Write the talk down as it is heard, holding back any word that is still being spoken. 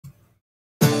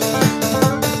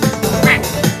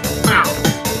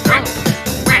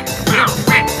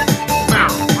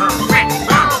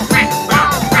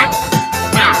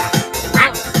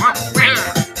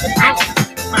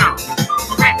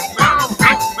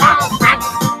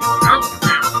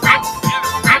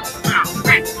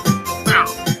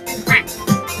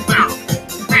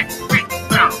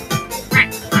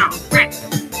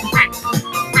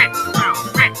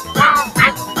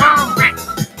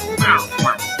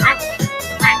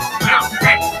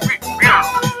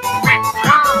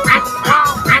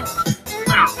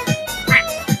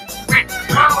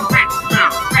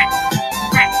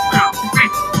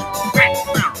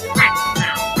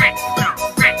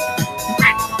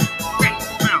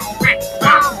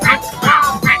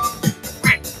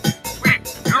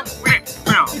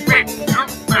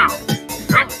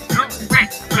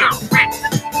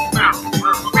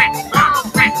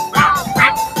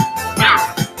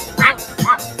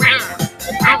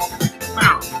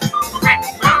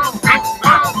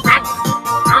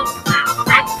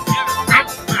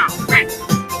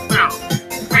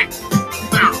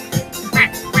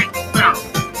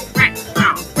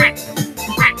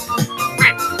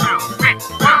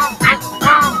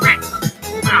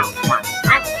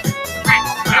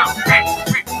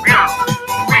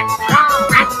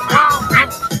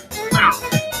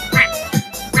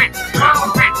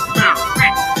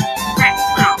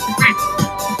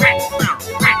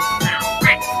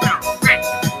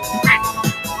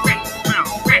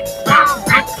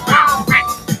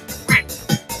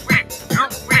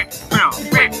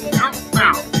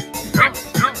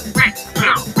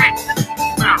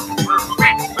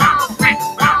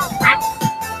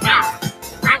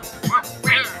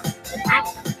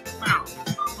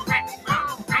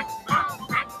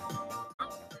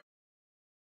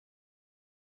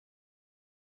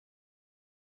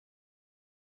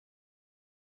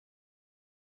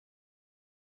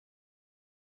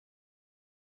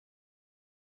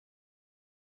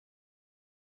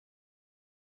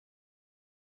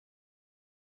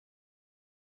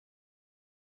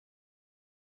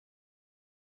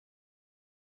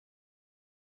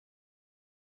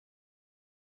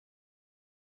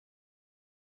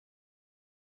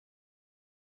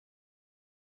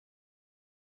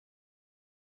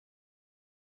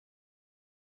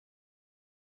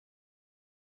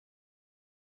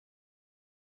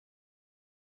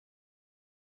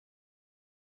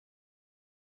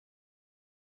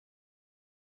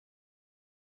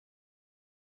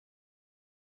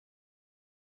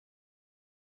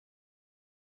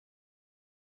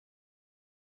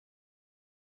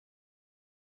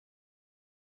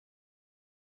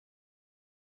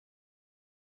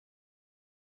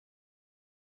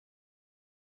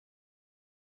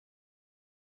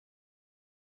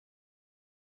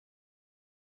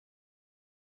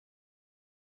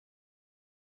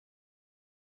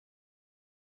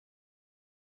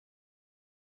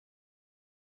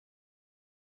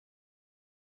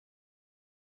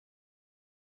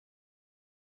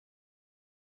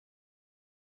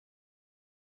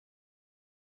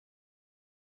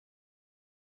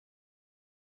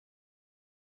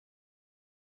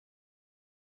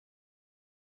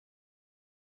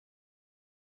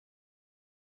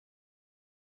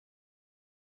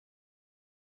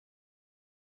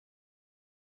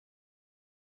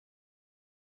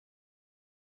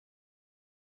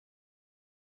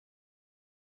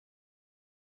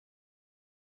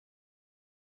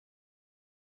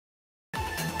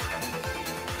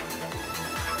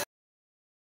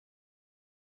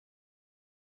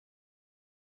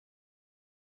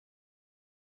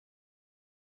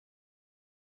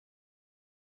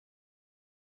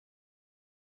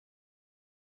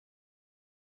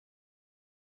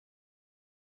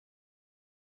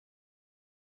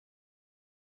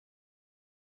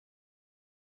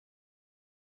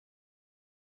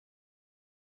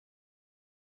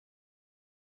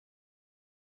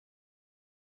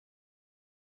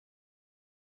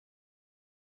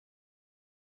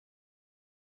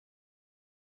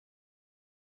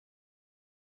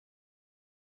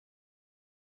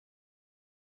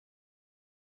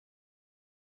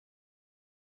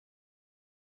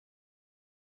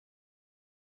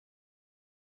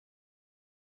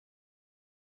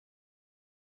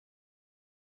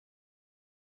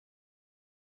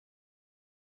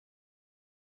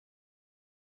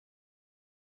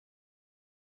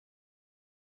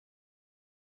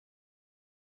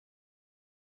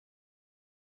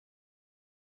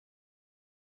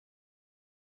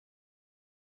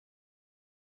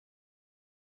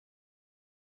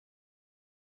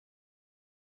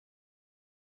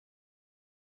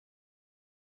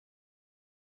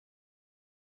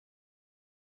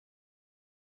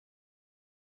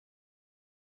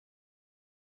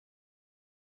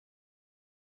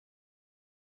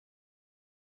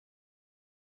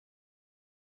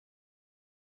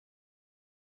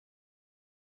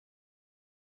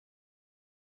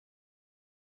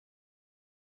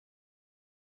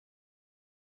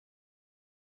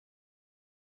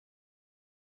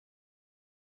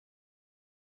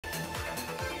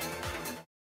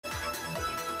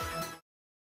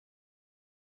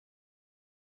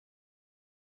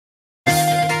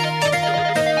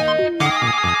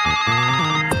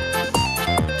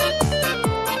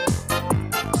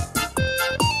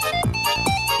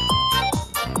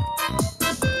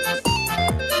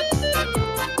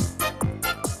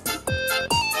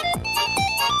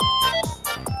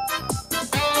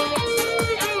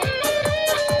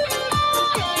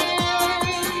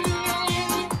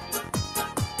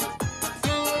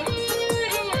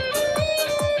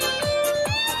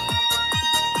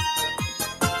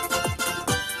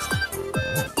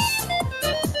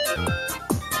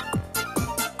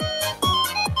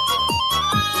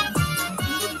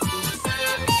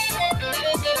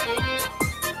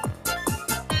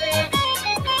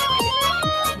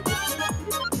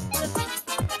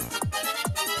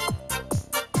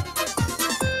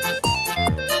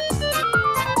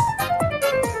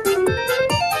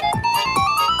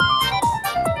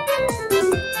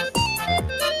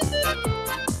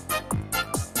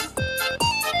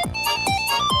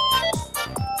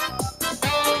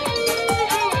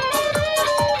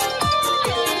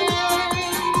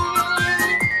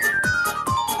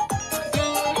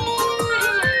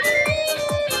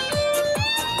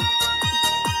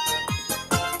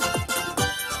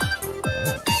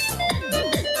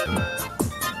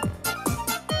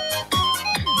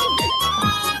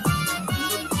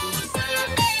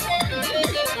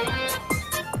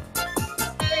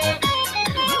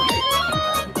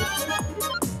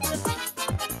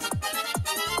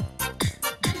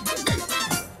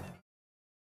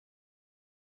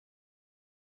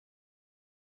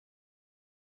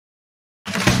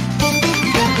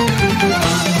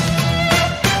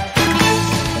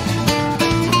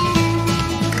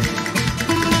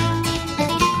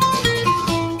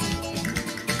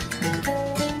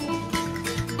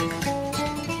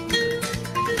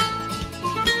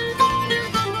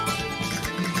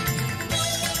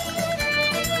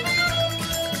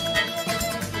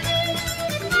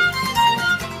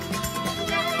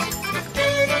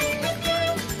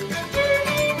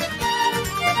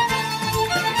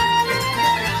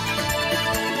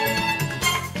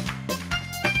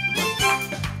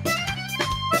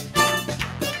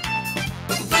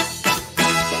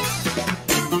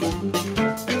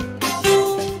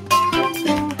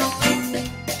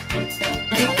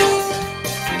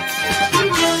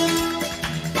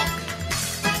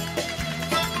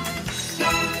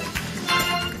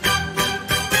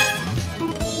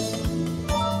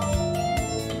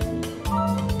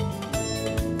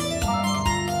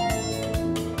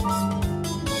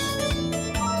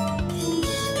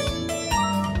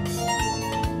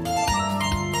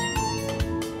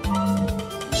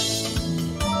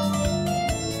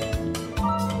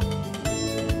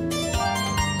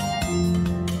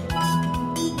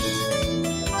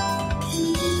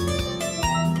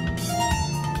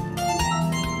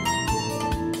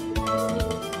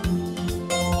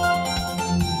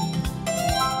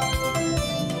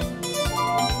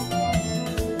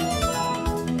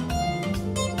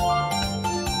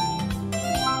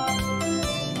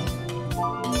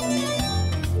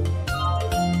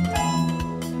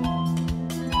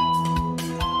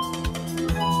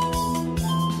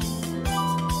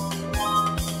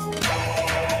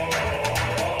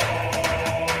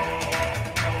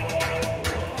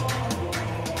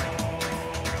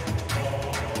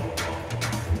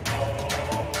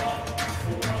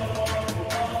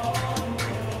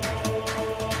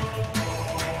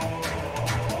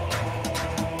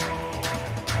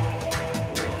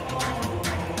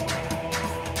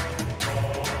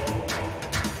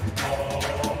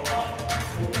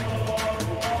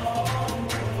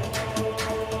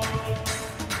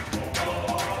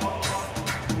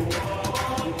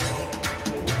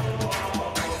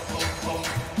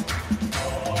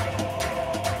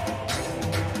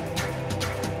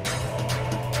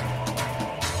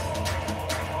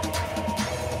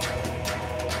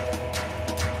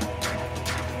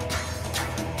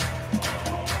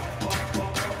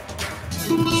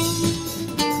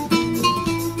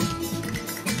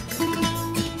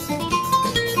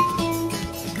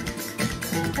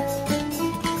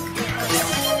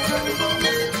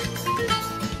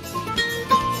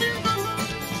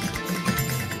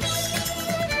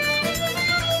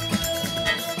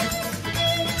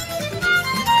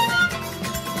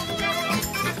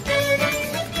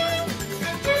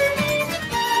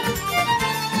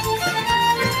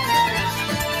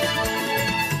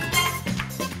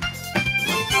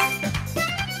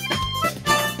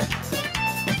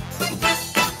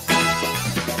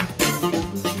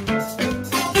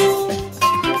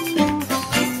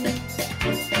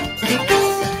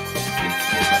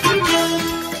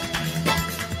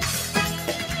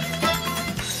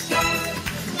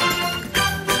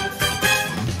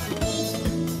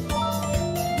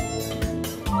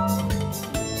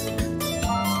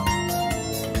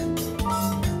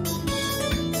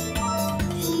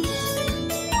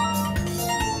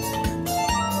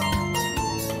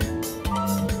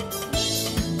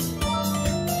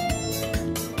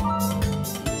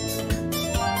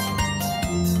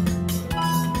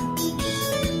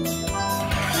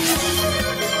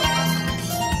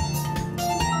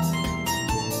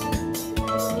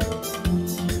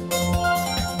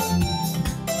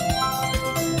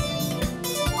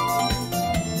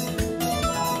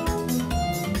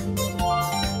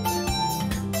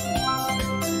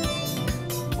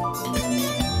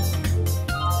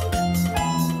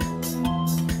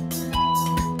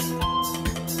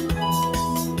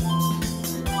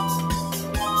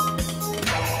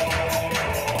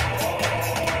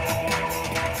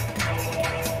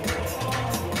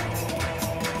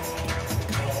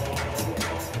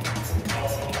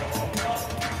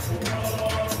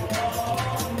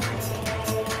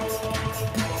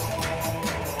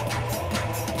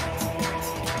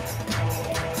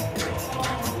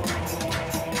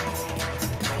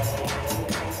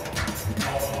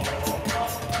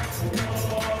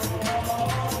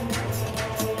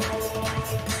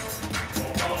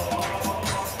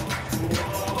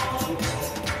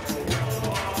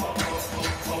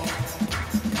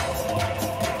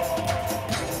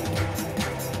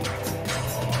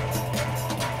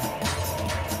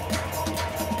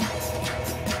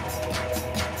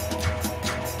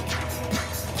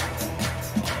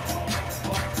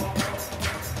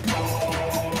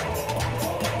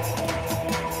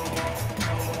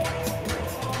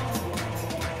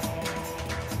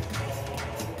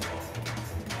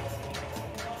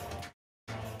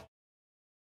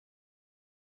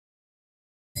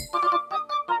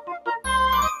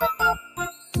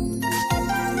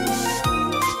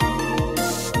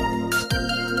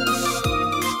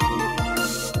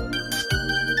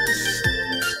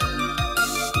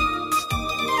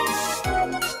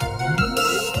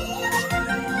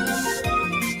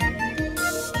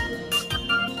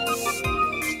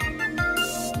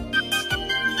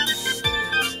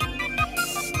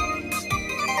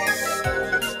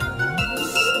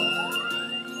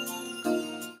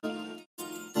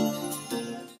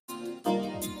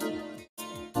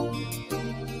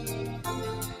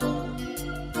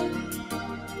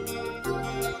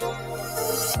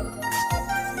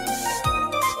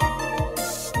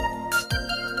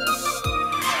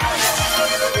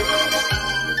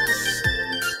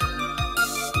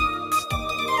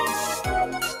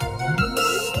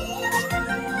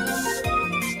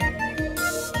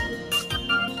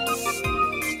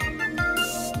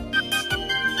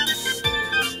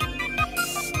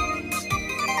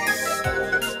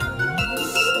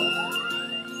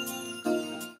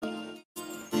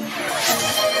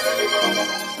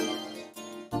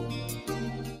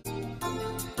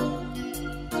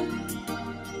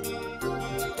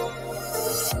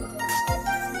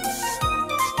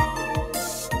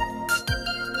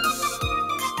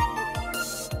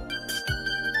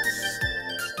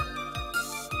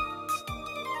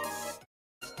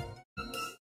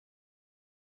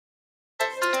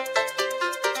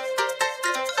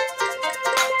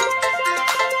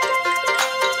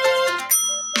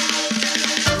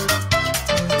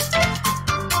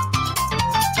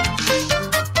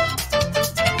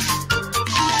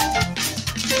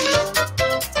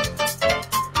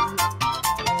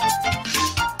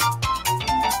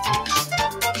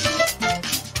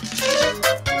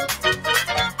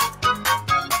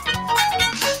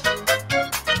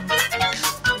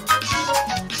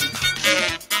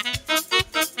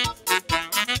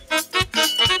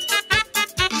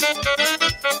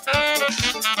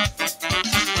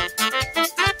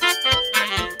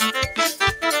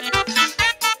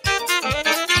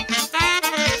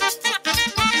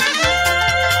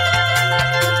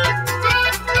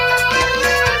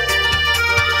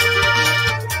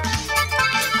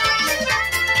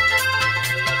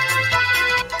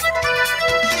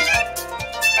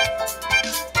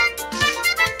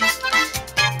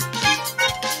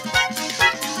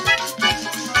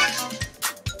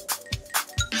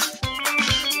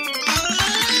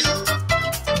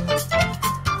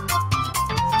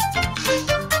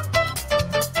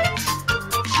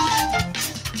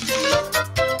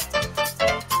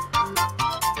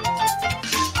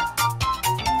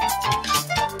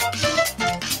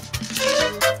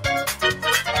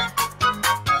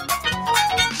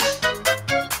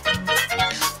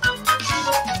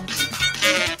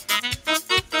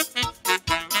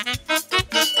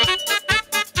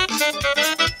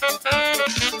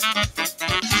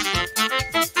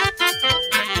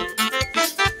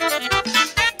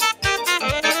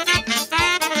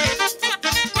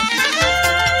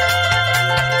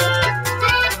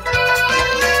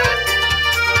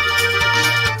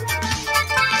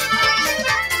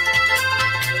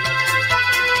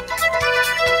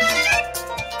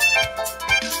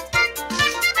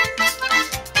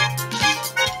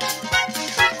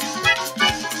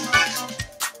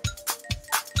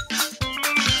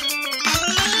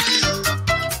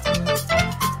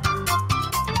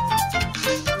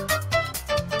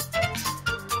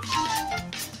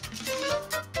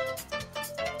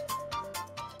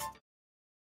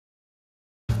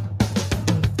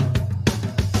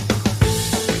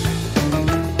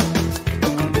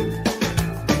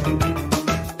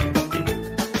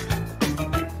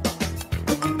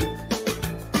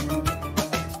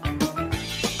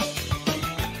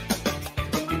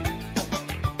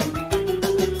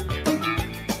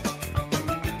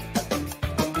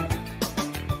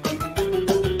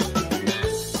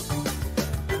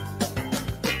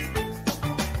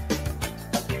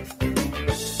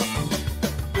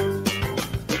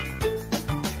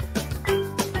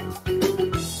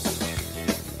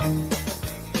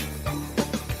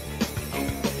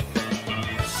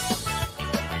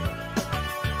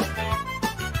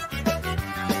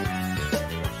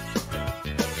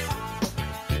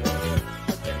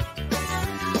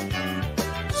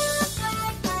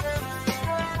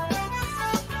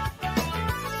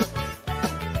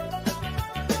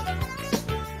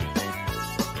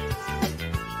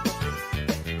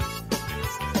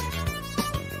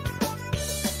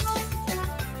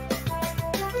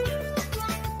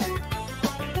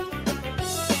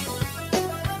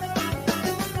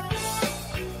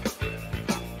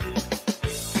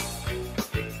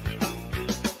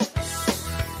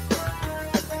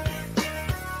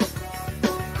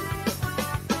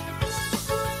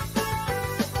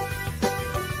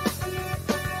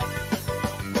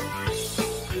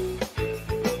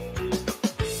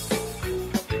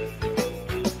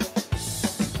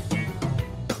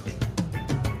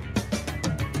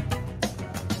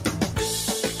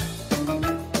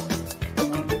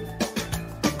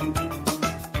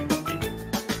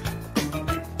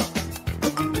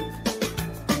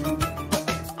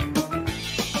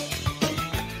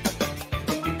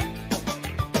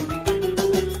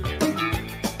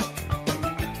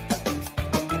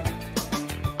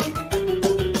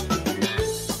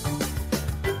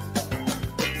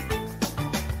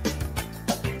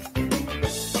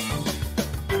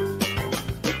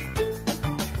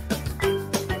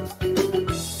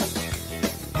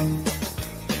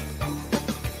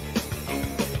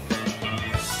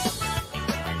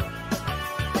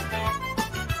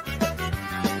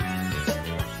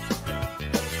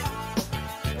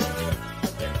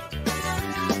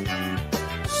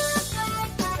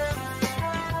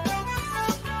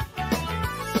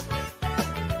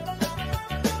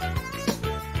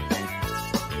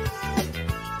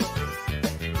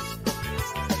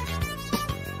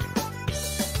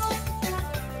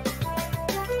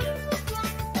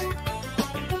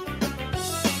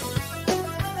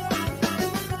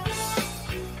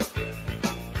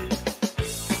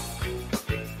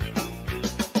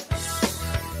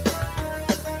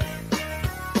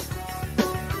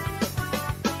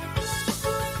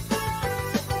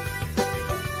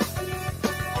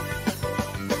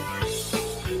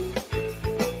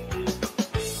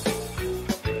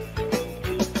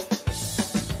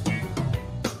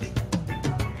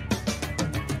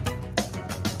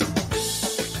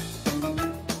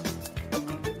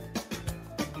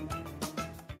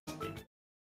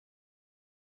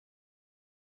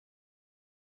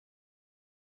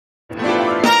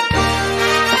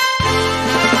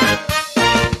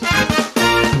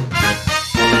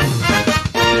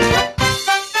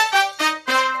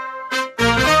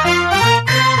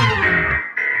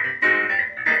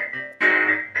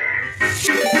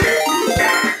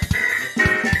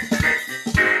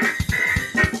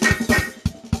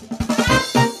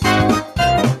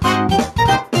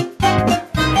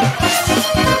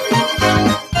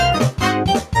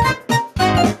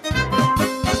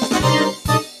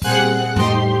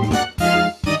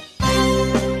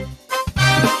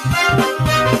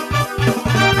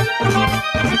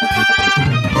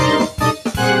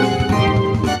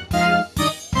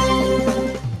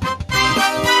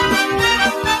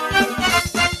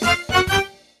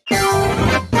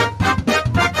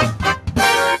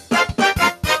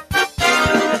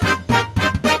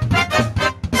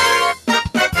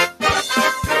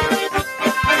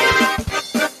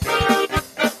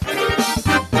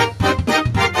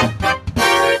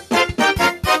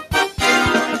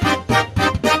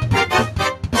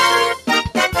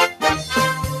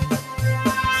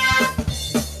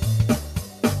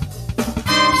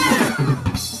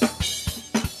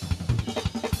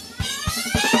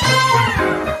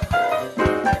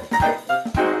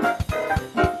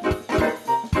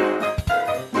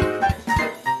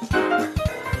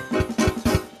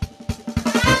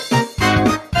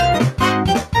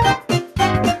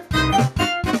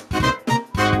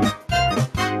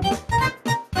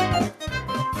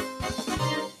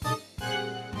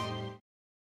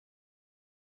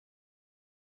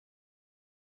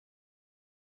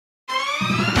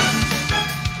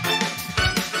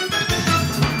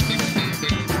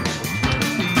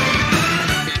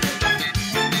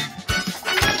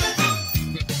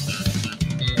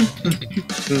Oh.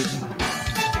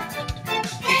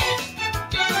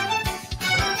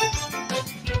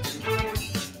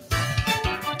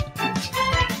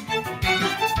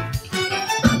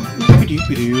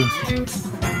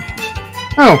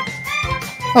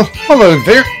 Oh, hello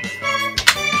there.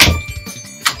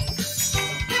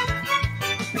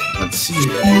 Let's see.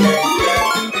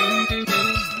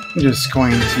 I'm just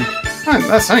going to... Oh,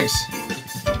 that's nice.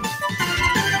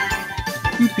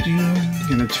 I'm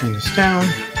gonna turn this down.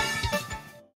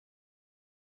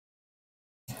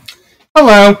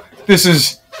 Hello, this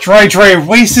is Dry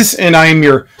Oasis, and I am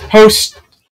your host.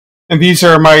 And these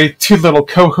are my two little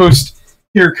co-hosts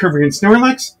here, Kirby and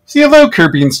Snorlax. Say hello,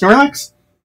 Kirby and Snorlax.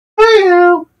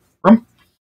 Hi.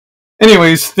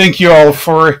 Anyways, thank you all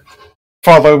for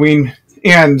following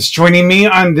and joining me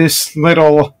on this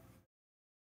little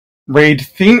raid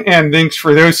thing. And thanks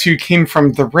for those who came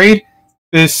from the raid.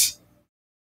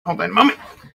 Hold on a moment.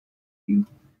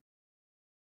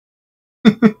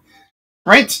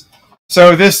 Right.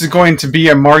 So this is going to be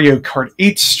a Mario Kart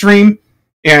 8 stream.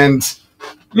 And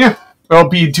yeah, we'll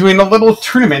be doing a little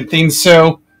tournament thing.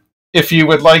 So if you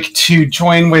would like to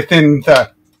join within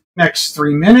the next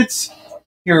 3 minutes,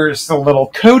 here's the little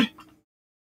code.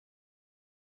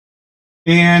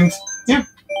 And yeah.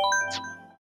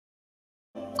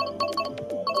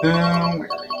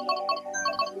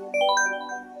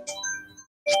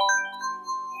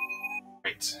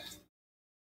 Right.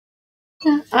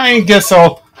 I guess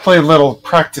I'll play a little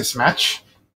practice match.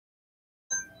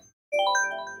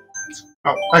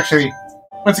 Oh, actually,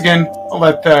 once again, I'll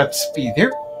let that be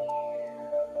there.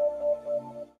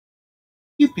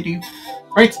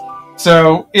 Right,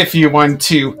 so if you want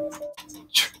to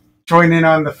join in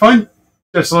on the fun,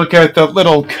 just look at the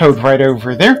little code right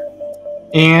over there.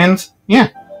 And yeah,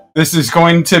 this is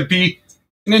going to be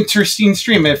an interesting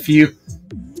stream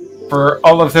for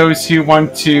all of those who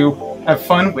want to have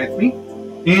fun with me.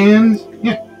 And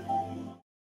yeah,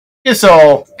 guess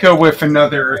I'll go with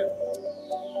another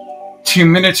 2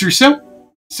 minutes or so.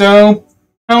 So,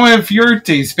 how have your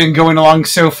days been going along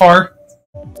so far?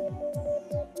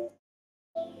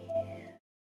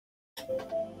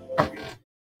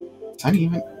 Is that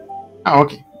even? Oh,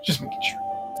 okay. Just making sure.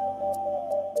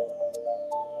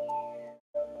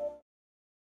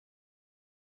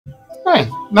 Hey,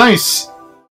 nice.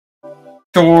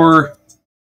 Thor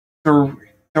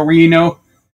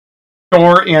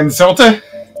and Zelda.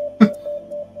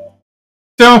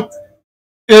 So,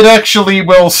 it actually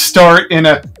will start in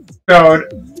about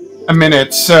a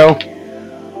minute, so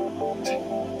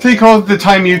take all the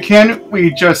time you can.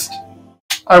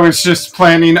 I was just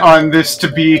planning on this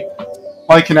to be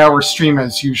like an hour stream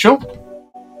as usual.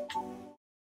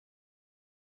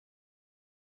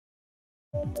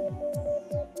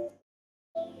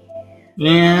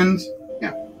 And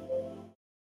yeah.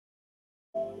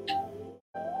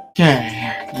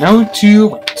 Okay, now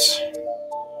to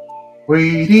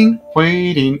wait.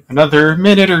 Waiting another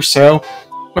minute or so.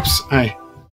 Whoops, my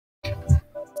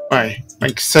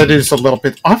mic set is a little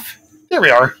bit off. There we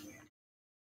are.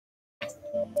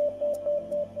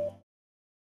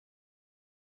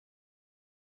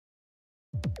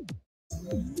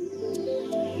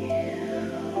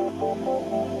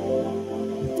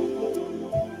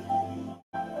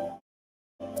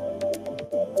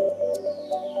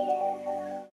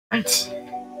 Right.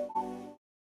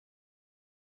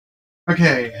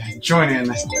 Okay, join in.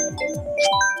 Oh,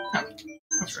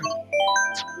 that's right.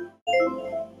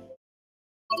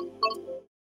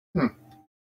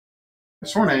 I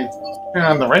sworn I turned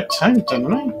on the right time,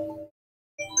 didn't I?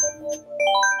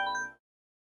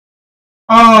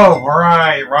 Oh,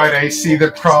 right, I see the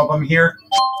problem here.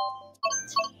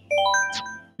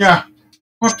 Yeah,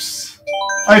 whoops.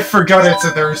 I forgot it's a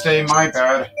Thursday, my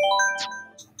bad.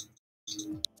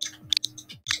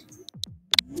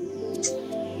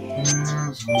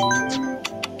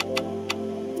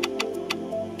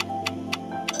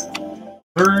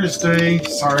 Thursday,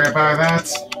 sorry about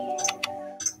that.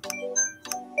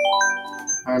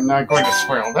 I'm not going to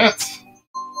spoil that.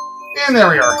 And there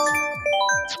we are.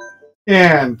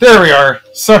 And there we are.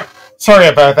 Sorry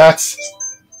about that.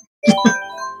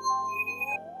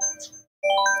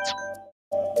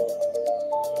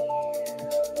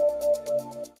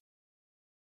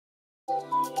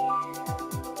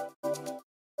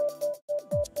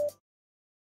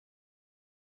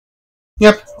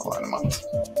 Yep, hold on a moment.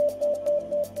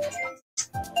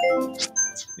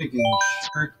 Making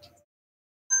sure.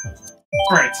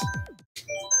 Right.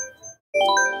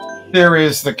 There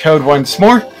is the code once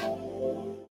more.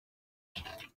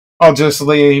 I'll just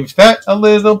leave that a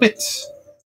little bit.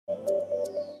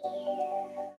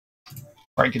 Or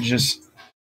I could just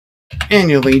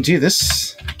manually do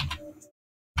this.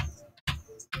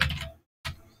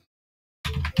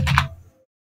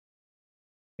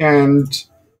 And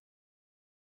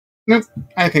nope,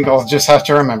 I think I'll just have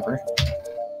to remember.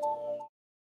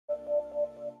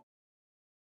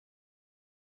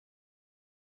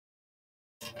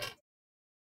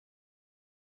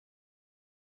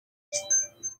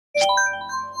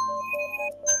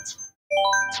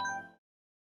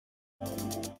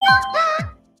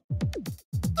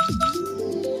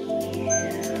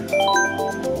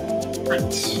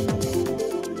 Right.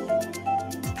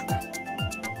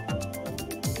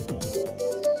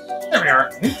 There we are.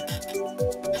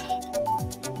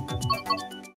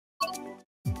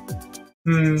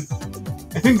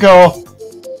 I think I'll...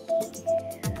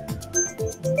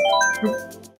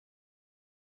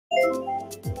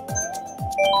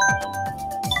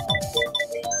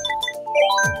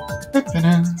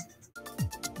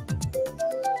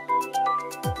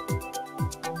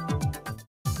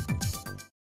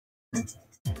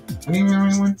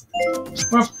 Anyone?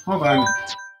 Well, hold on.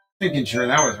 Making sure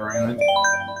that was right.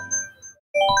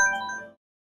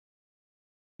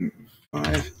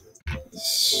 5,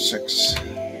 6,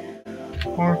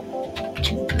 4,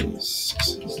 2, 3,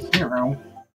 6, 0,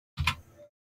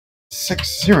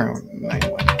 6, 0, 9,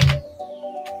 1.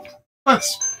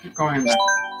 Let's keep going back.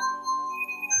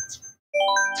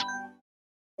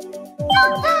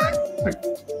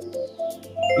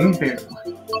 In there.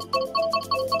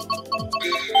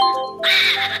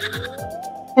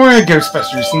 Or a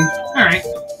Ghostbusters scene. Alright.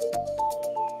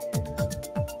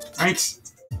 Right.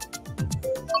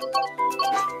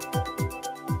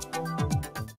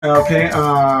 Okay,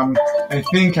 I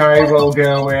think I will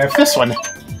go with this one.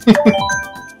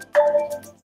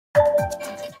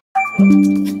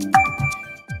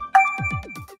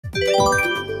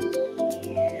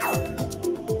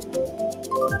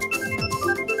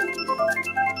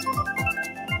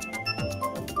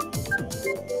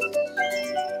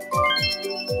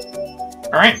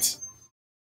 Alright.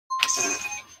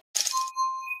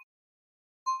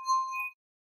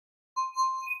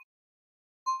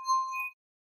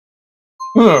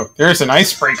 Ooh, there's an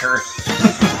icebreaker.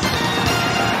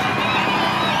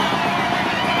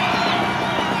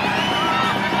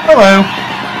 Hello.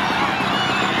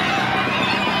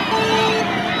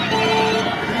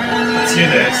 Let's do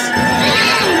this.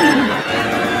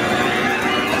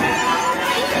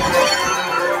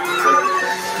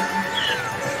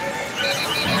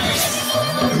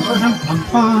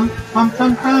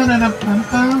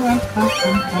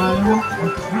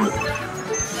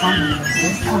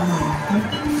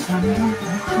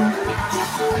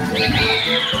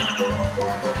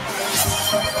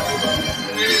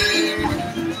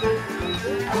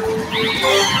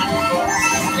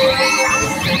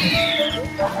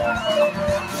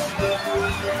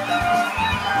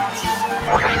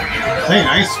 Hey,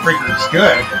 icebreaker's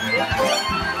good.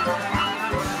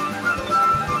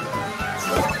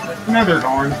 Another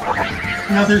dawn.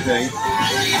 Another day.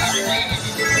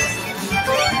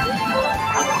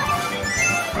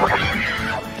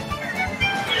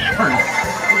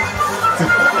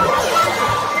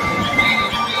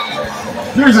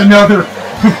 There's another.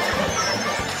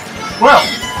 Well,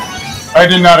 I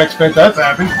did not expect that to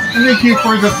happen. Thank you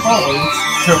for the follows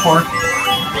so far.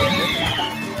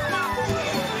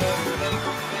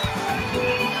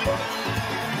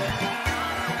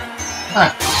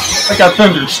 I got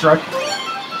thunderstruck.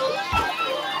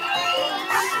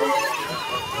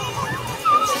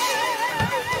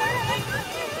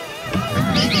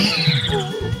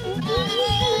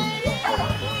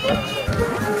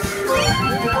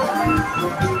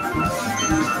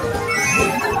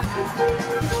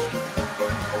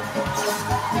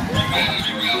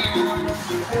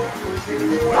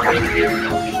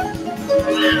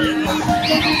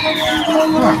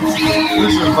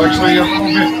 This is actually a little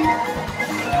bit.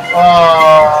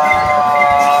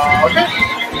 Okay.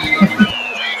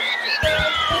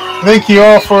 Thank you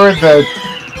all for the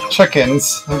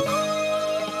check-ins.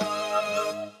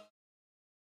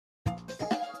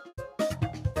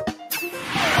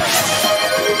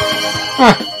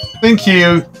 Thank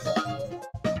you.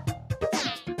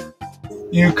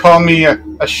 You call me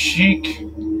a chic.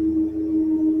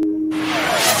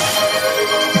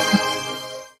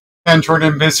 And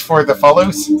Jordan Biz for the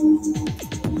follows.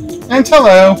 And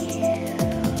hello.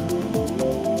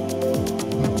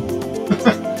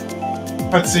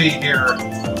 Let's see here.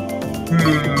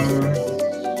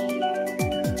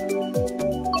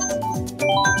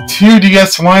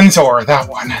 2DS ones or that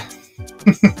one.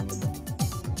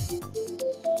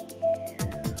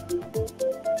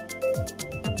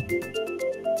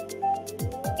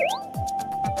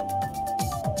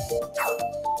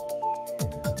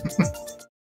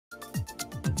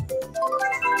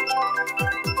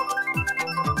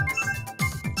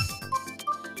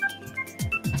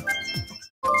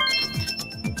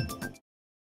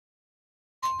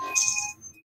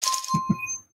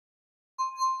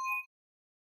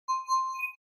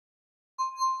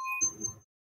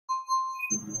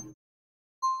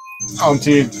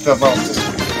 onto the vault.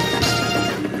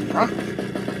 Huh?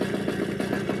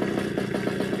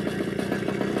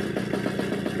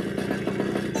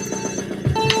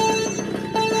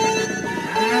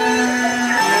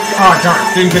 Oh darn,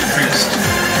 didn't get fixed.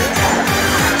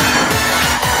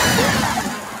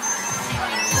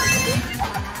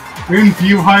 Moon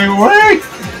view highway!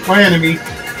 My enemy.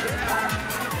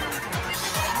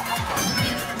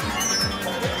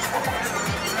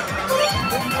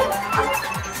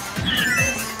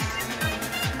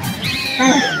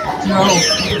 No.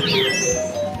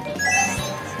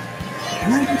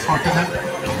 Can I even talk to that?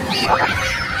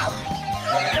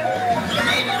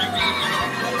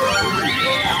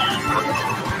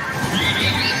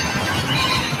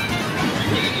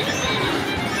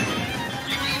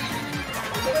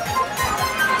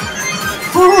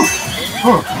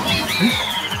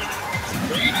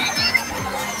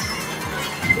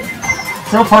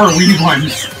 So far, we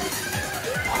ones.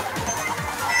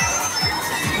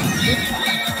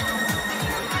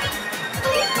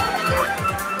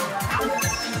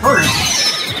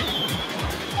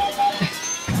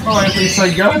 Oh, at least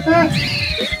I got that?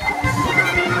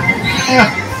 Yeah.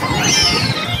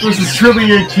 This is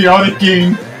truly a chaotic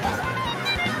game.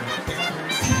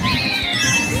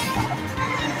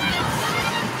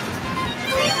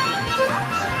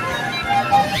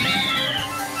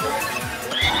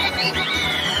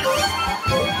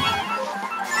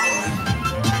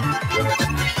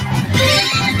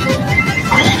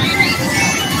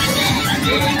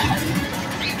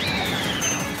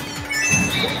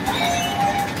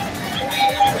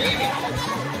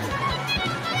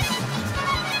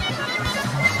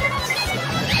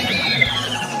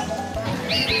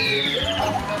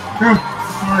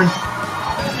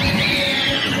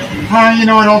 You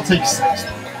know what, I'll take 6.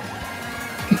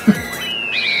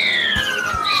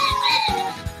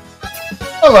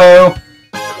 Hello!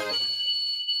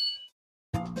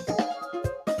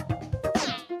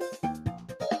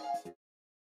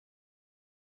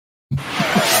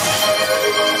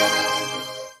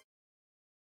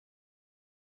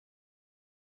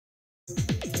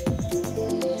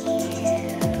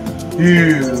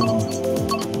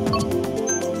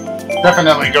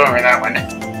 Definitely going with that one.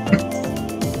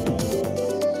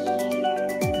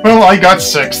 Well, I got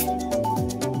 6th.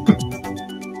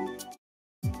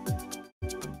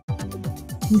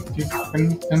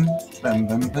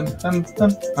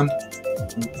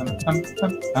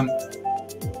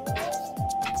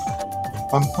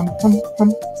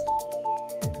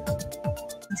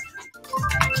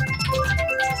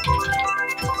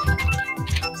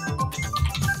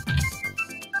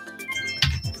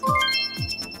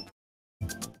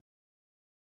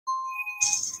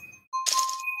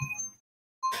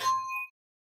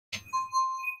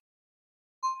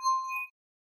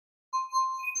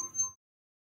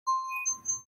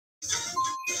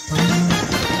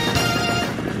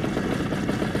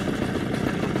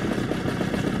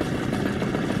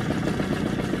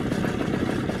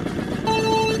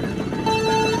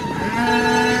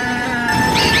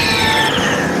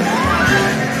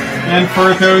 And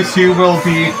for those who will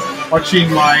be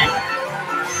watching my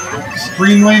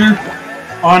stream later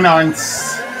on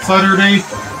Saturday,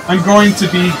 I'm going to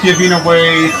be giving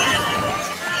away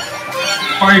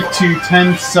 5 to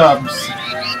 10 subs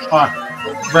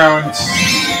around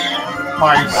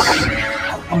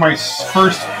on my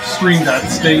first stream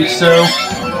that day. So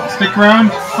stick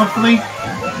around, hopefully,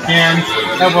 and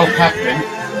that will happen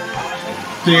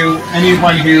to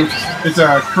anyone who is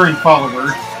a current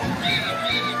follower.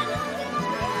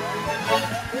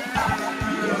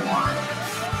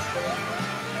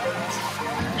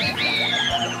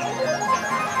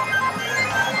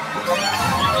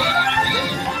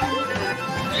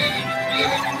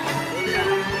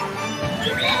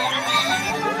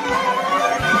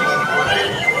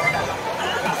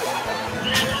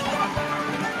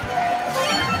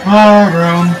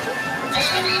 Room.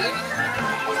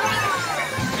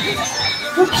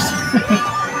 Oops.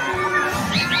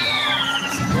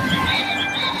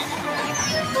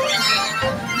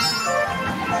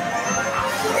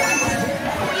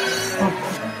 Oh,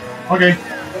 okay.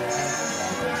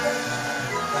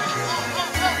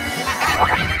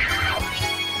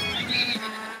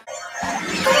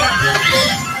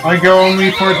 I go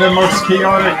only for the most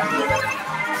chaotic.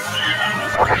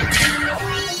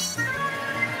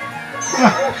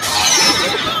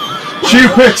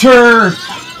 Jupiter!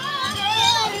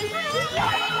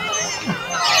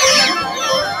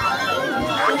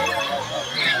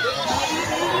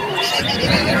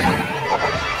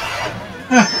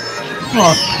 Come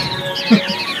on.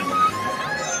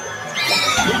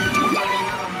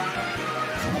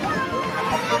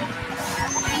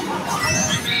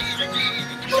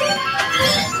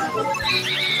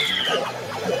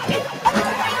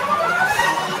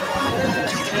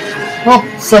 Well,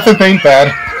 7th ain't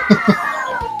bad.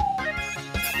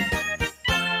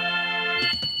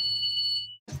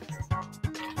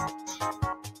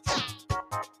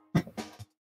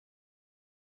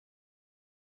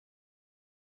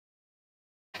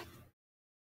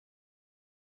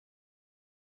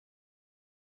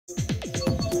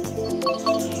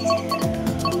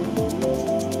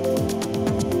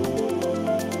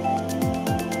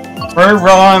 We're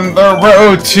on the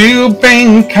road to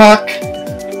Bangkok.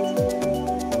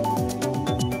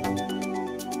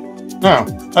 Oh,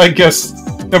 I guess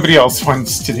nobody else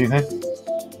wants to do that.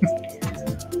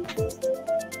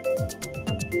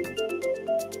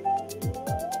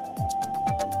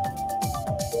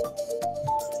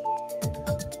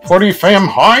 40 fam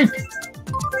hype.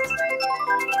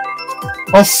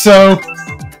 Also,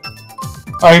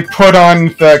 I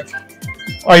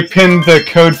pinned the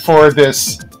code for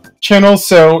this channel,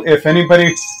 so if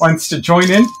anybody wants to join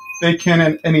in, they can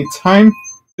at any time.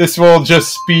 This will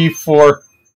just be for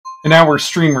an hour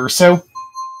stream or so.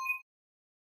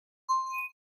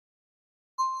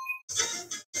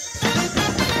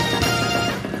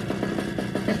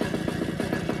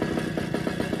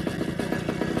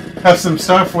 Have some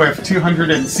stuff with 200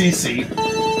 cc.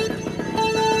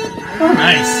 Oh,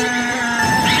 nice.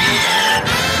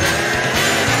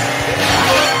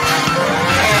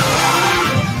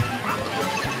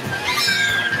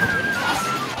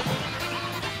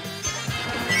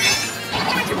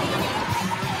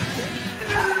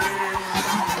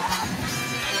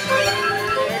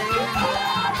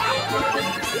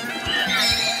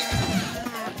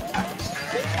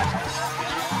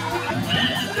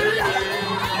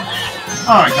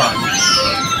 Oh my god.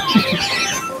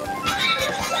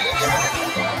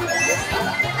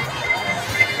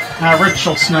 Red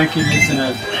shell sniking isn't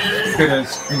as good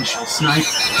as green shell snipe.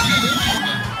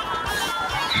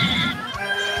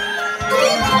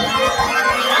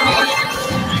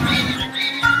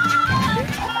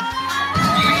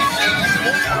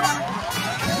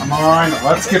 Come on,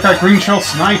 let's get that green shell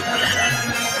snipe.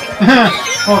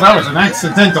 Well, that was an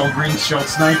accidental green shell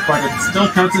snipe, but it still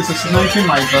counts as a snipe in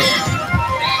my book.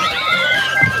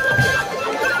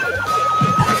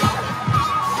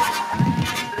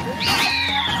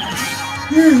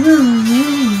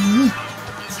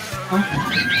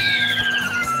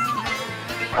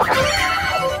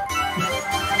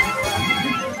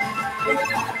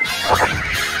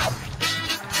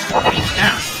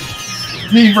 Yeah.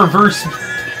 The reverse.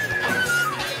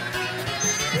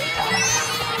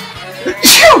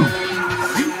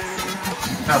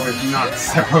 That was not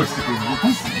supposed to be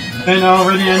moving. And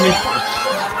already ending first.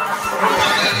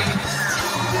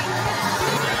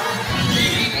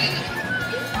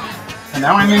 And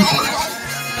now I'm in first.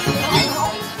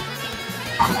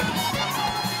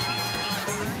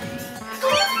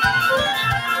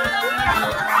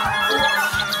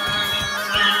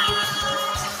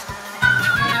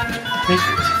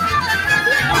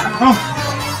 Oh.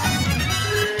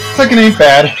 Second ain't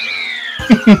bad.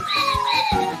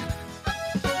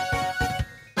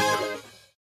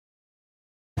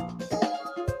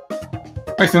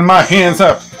 Placing my hands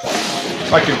up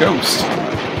like a ghost.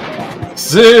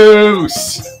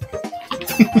 Zeus!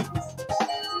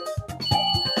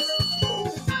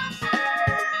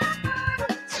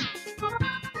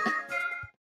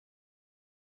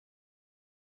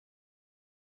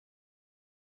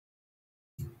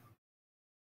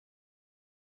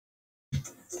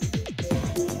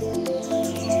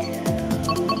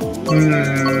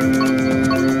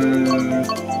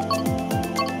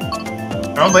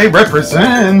 Well, they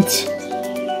represent.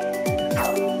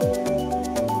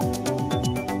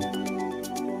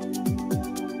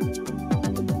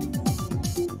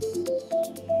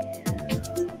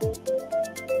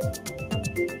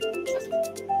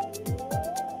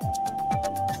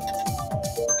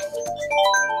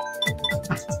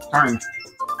 Darn.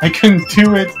 I couldn't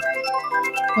do it.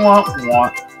 Wah,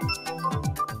 wah.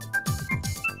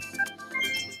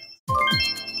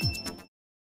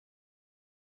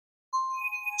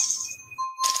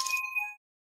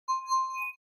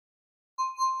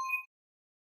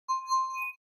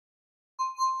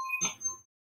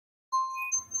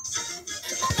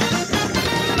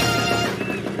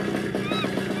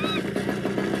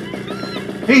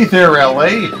 Hey there,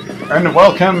 LA, and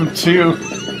welcome to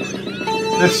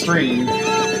the stream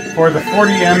for the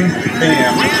 40M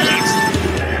fam.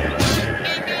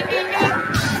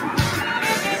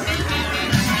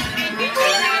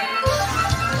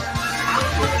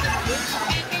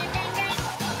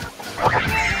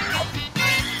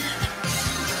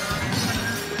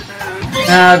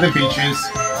 Ah, the beaches.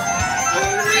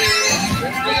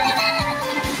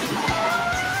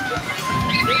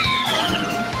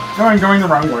 No, I'm going the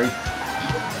wrong way.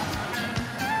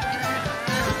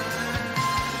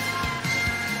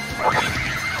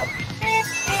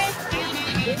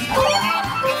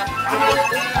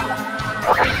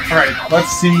 Alright, let's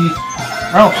see.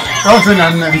 Oh, that was an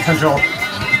unintentional.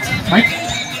 Mike?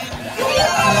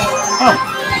 Oh.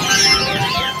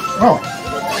 Oh.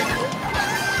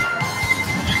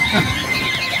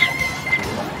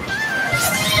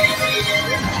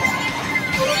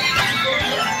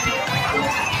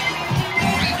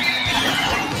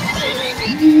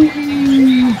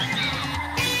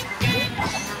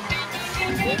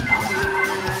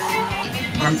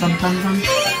 Dum dum dum dum.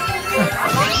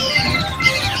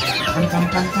 Dum dum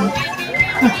dum dum.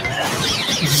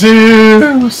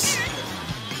 Zeus!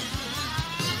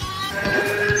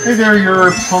 Hey there,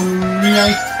 you're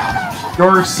Pomei.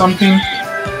 You're something.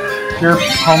 You're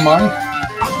Pomei.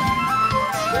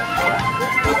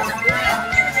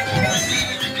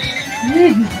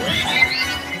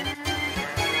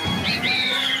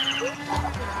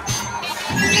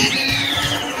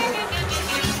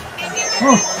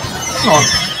 Oh.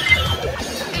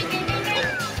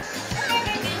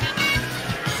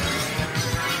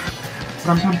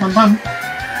 Bum bum bum bum.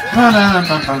 Bum bum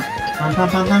bum bum. Bum bum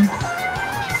bum bum.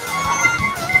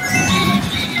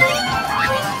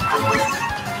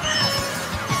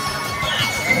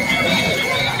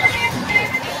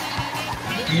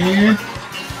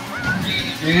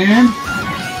 And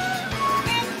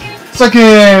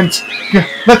second.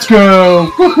 Let's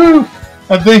go. Woohoo!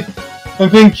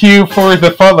 And thank you for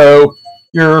the follow.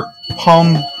 Your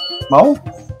Palmo?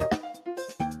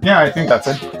 Yeah, I think that's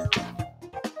it.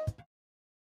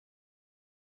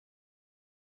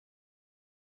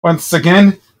 Once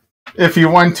again, if you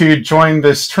want to join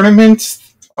this tournament,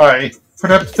 I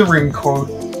put up the room code.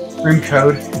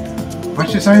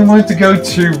 Much as I want to go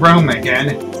to Rome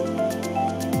again.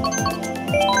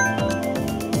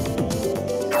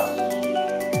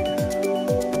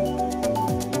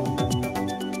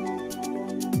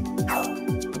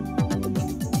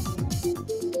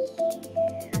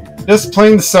 Just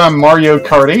playing some Mario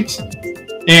Kart 8,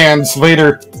 and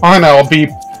later on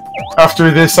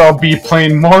after this I'll be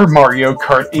playing more Mario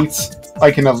Kart 8,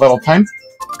 like in a little time.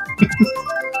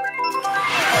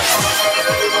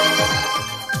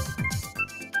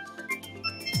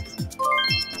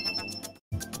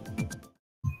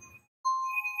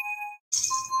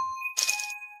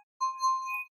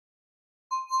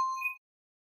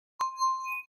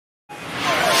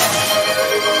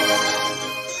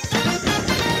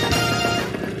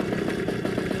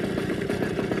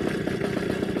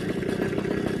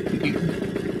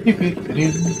 I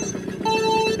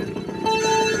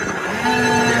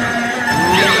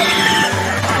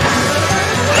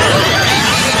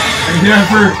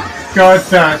never got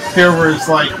that there was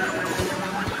like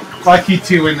Lucky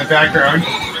 2 in the background.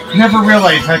 Never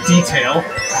realized that detail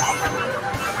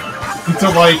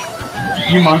until like a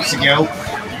few months ago.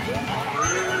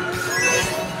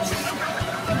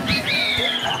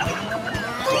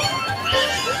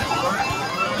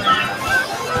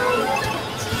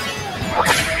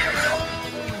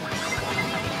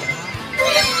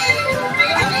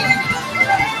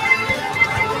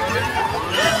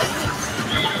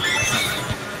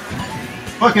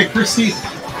 Look at Christy.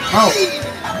 Oh.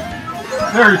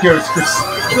 There it goes, Chris.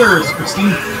 There's Christine.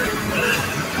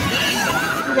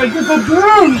 Did I get the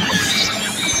boom?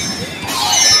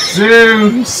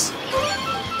 Zeus.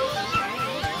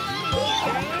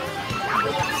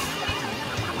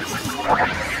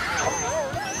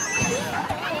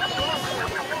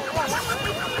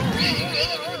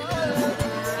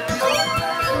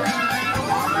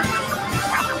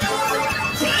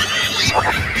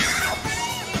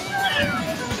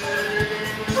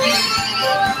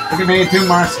 Look at me do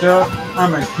my stuff.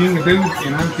 I'm a king of dudes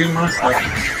and I'm doing my stuff.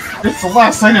 It's the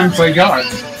last items I got.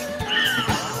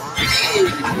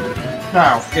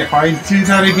 Now, if I do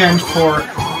that again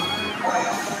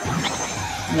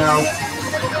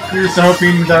here's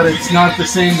hoping that it's not the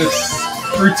same this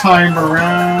third time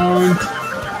around.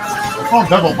 All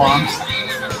double bombs.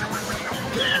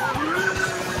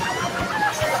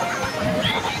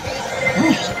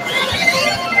 Ooh.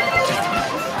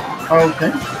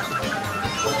 Okay.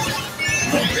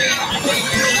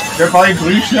 Goodbye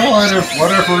blue shell out of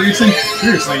whatever reason?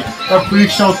 Seriously, that blue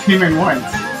shell came in once.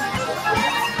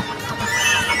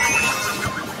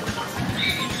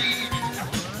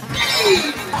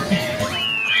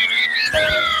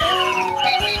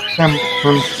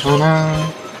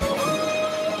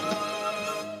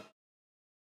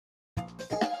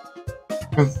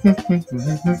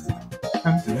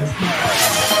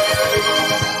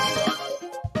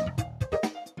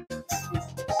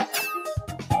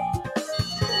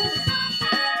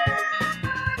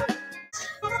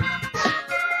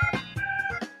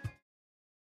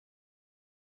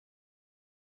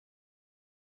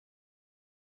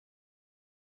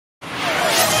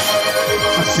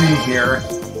 here.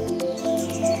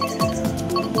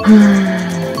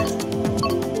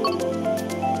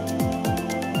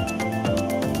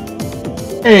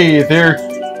 Hey there,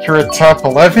 you're at top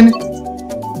 11? Come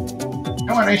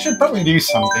on, I should probably do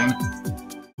something.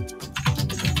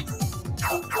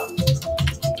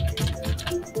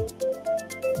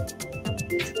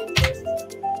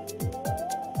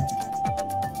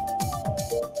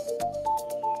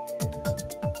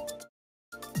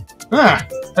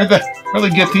 Heard the really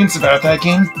good things about that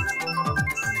game.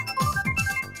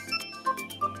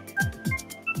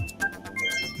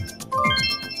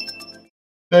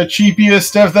 The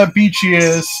cheapiest of the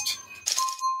beachiest.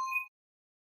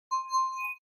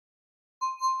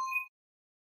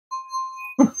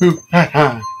 Woohoo,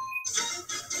 haha.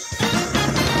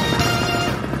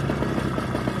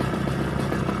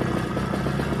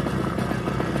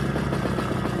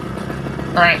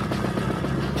 Alright,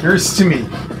 here's to me.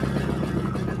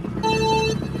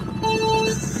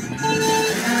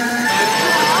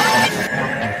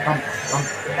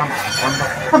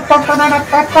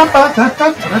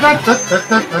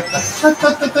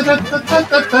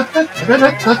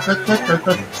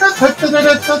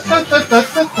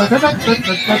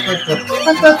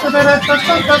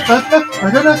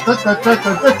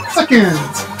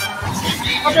 Seconds!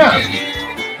 Okay.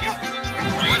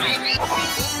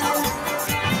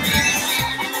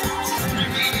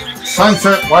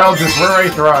 Sunset Wilds is where I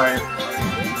thrive.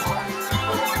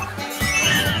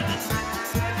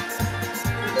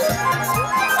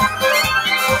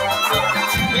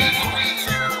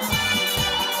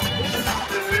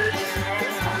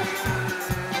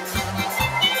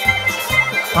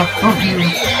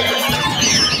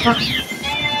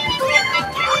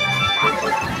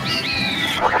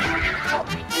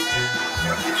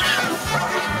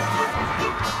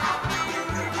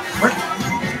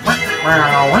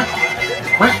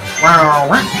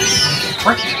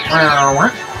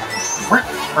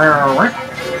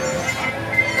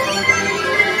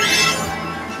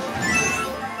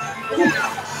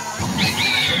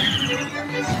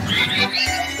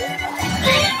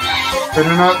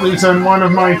 Better not lose on one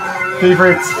of my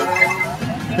favorites.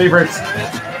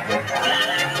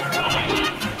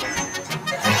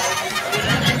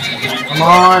 Come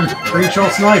on, Rachel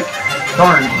Snipe.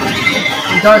 Darn.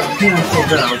 You got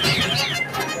canceled out.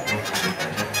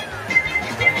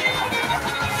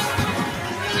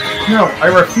 No, I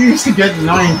refuse to get 9.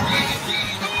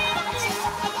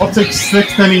 I'll take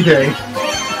 6th any day.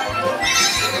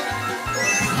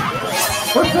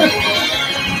 What the?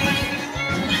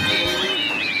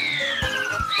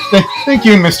 Thank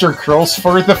you, Mr. Curls,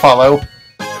 for the follow.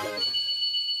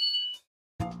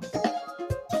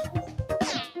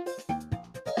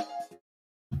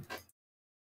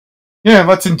 Yeah,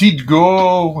 let's indeed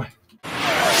go.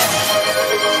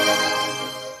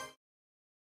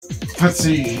 Let's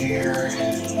see here.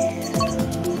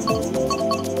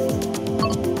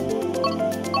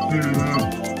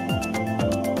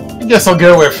 I guess I'll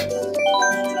go with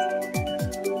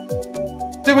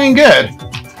doing good.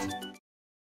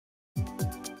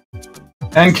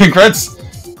 And congrats,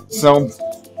 Zelda,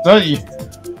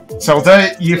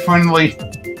 you finally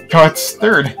got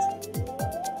 3rd.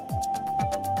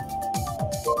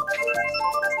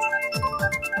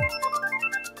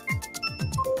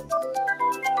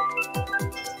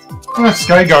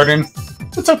 Sky Garden.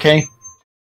 It's okay.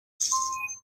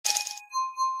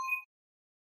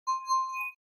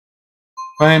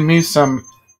 Find me some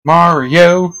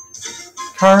Mario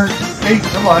Kart 8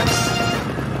 Deluxe.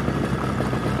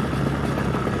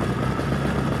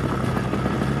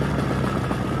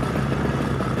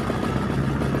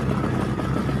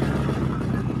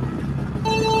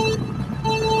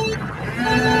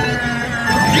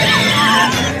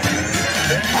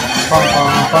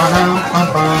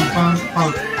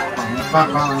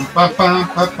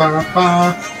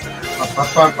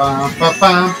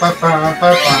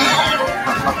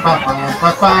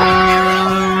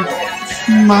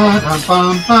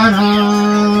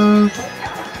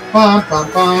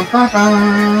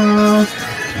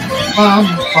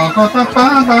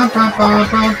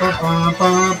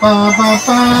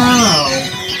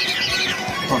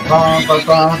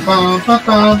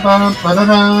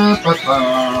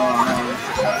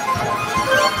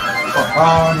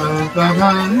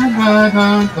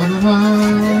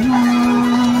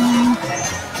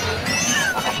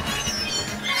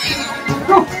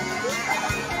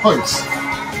 Close.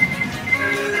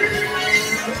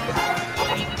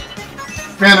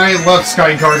 Man, I love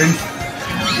Sky Garden.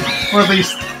 Or at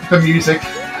least the music.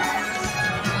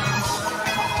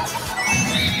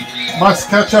 Must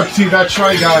catch up to that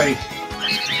Shy Guy.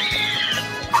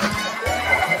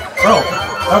 Oh,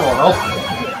 That will help.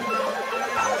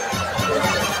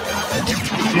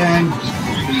 And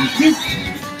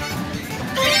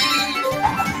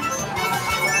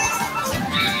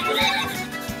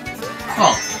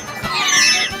oh.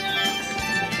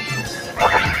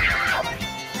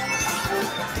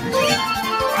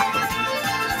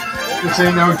 This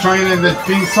ain't no training that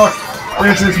beanstalk.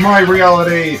 This is my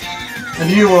reality. And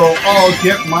you will all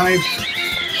get my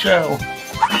show.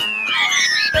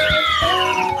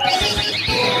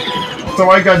 So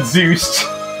I got Zeused.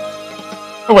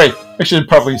 Oh wait, I should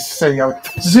probably say out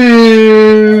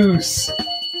Zeus!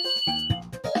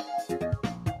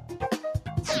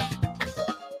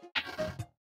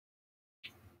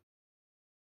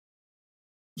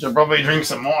 Should probably drink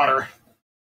some water.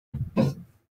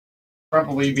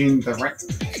 Probably being the right.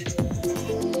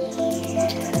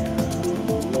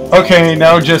 Okay,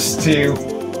 now just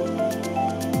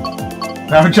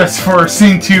for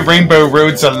Scene 2 Rainbow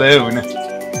Roads alone.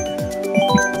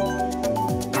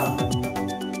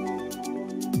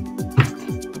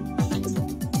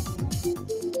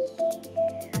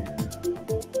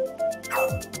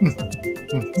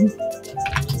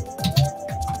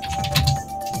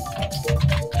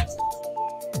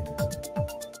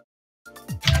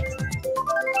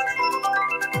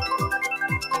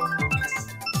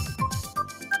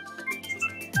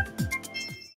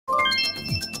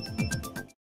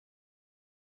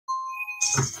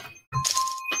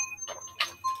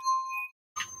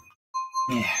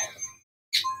 Yeah.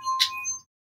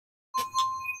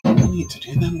 I need to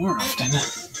do that more often.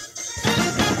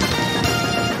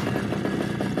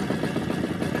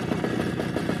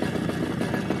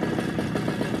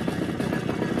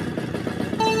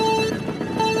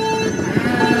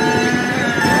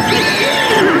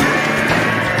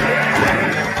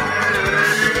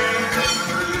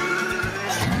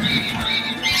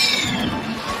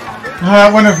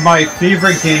 One of my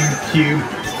favorite GameCube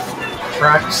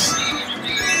tracks.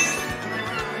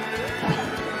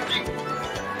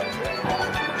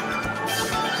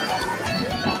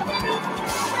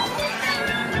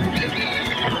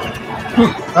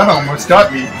 That almost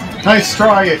got me. Nice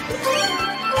try.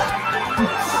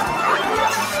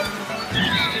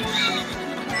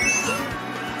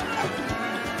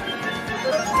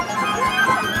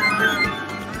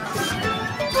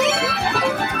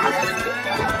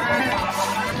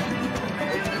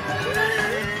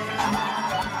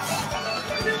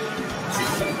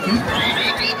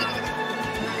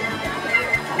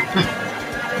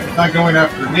 Not going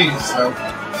after me, so.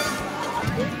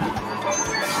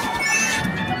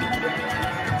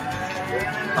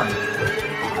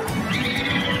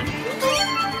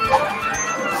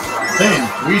 Dang,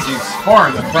 Luigi's far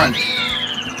in the front.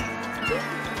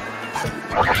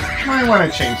 Might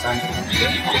want to change that.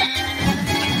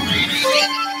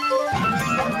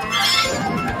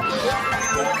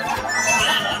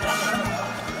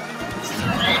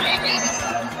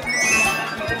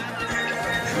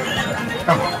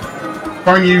 Oh,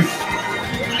 darn you.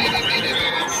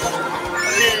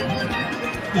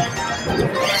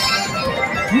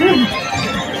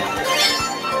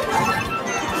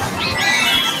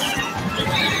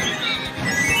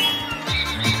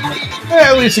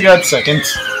 At least I got second.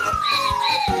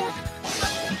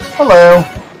 Hello.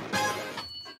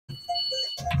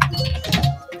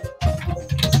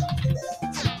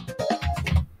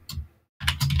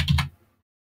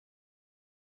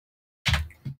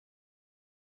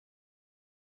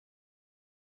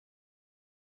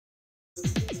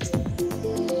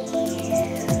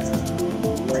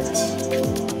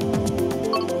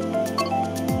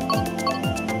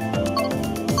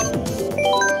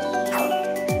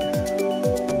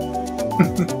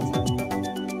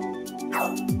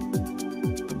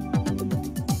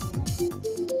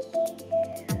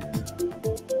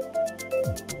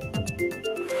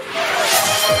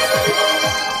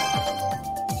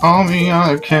 All the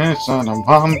other kids on a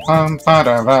bum bum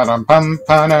bada bada bum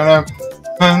bada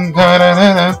bum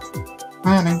bada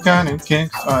bada gonna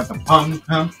kids are the pum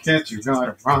pum kids. You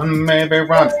gotta run, maybe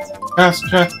run.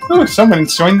 Just ooh, someone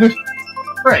joined the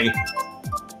fray.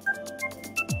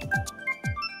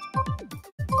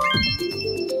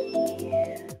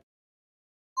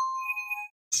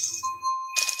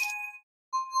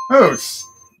 Oh,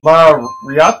 La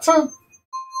Riata?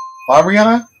 La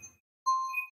Riata?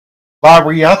 La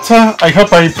Riata? I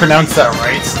hope I pronounced that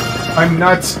right. I'm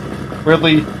not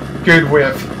really good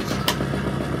with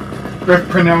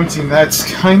pronouncing that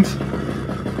kind.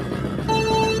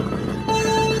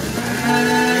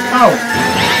 Oh,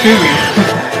 Dewey.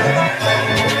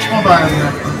 Hold on a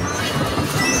minute.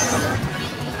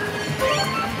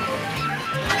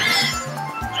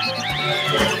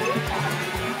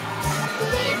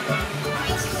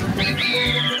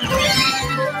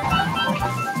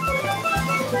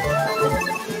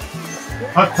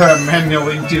 I'll have to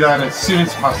manually do that as soon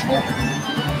as possible.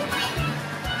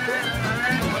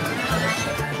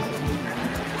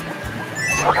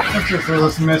 That's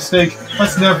just a mistake.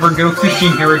 Let's never go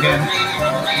fishing here again.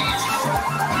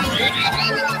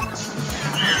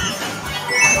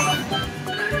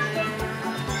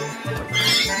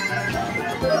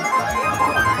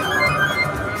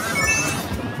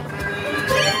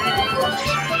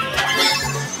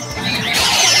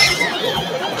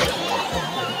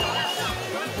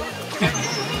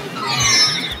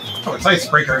 Oh, it's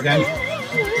Icebreaker again.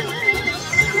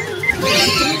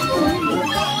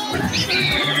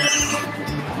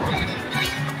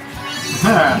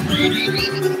 Huh.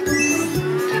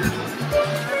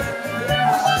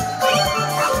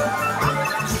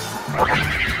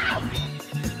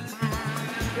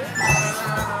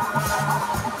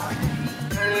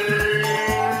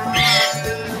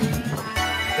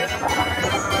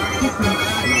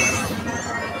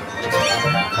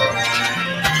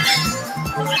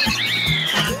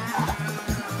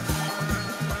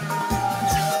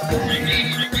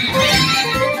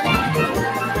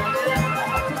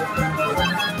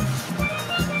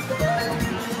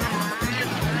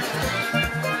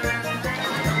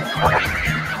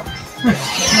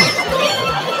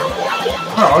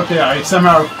 Oh, okay, I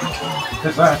somehow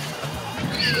did that.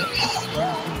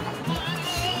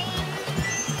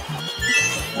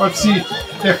 Let's see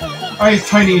if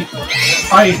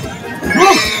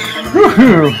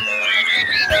Woohoo!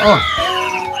 Oh,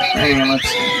 hang on, let's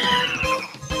see.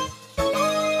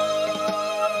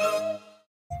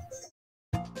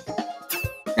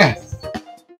 Yeah.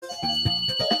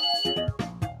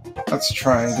 Let's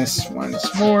try this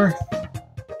once more.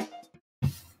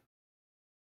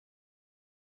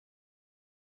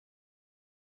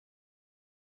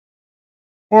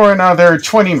 For another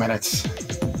 20 minutes.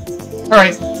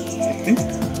 Alright.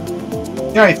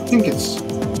 Yeah, I think it's...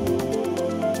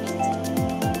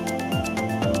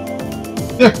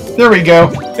 There we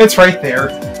go. It's right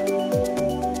there.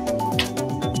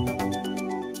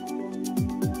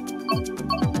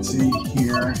 Let's see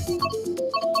here.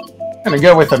 I'm gonna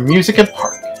go with a music and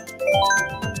park.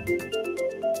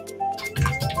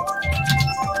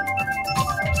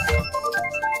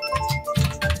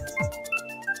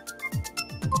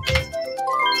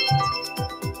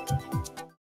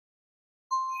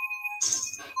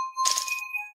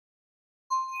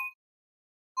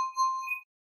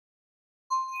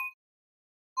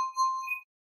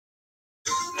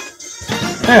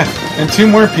 Yeah, and 2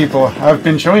 more people have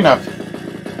been showing up.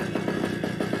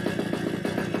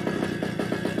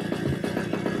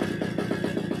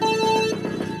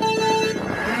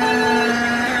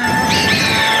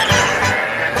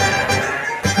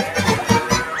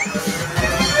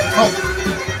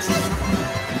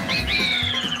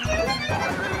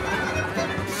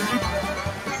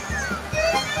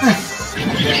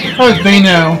 How did they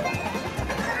know?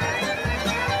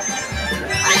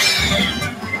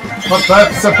 But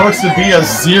that's supposed to be a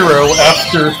 0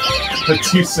 after the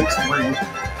 263.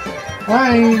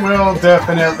 I will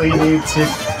definitely need to...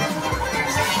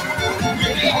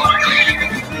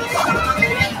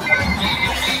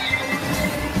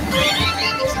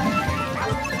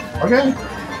 Okay.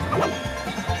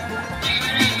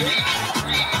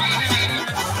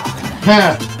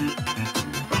 Ha!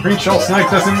 Pre-chill snipe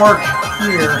doesn't work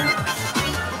here.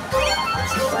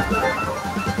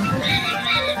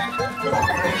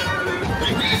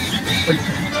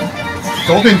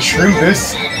 Golden Shroom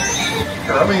this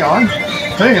early on?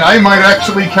 Dang, I might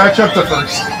actually catch up to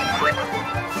first.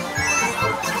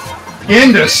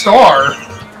 And a star!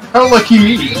 How lucky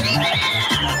me!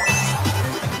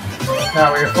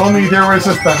 Now, if only there was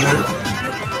a thunder.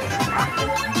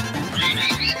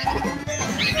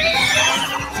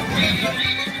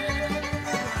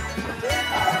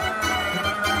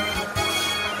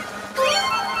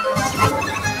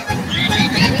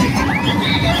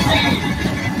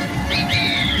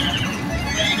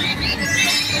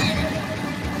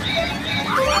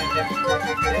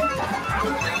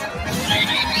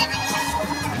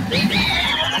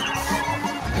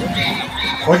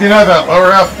 Looking at that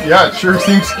lower half, yeah, it sure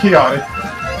seems chaotic.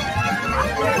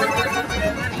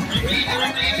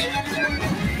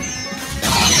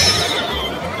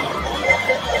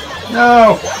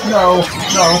 No, no,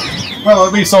 no. Well,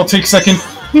 at least I'll take second.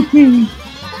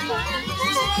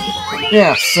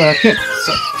 Yeah, second.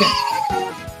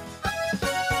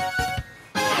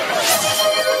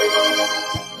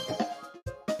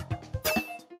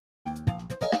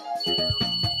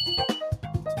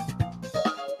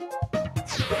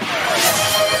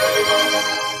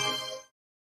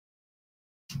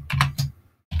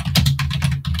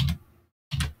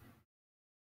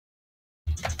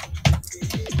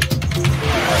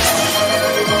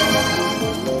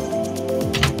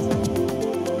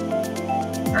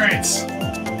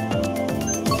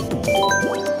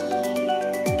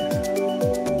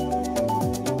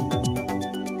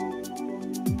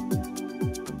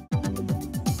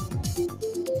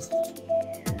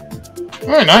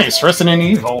 Oh, nice. Resident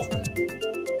Evil.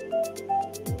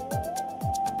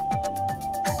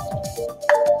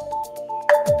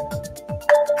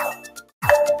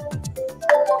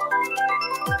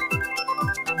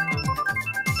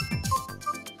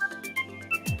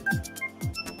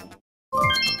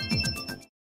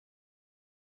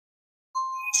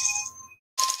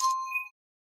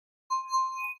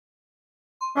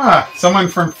 Ah, someone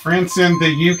from France and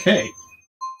the UK.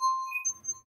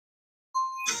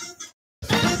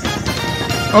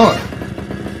 Oh.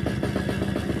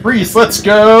 Reese, let's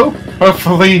go!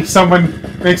 Hopefully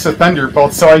someone makes a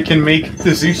Thunderbolt so I can make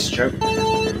the Zeus joke.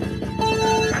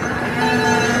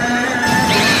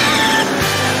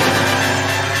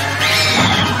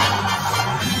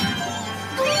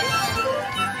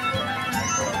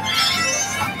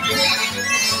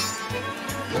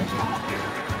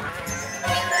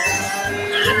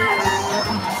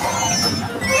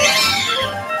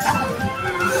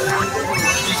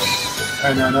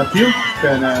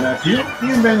 Banana peel,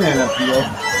 and banana peel.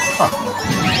 Huh.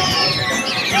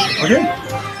 Okay.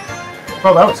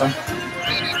 Well, that was fun.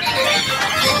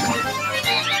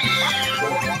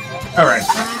 Alright.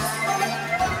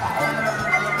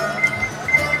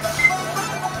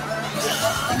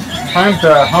 Time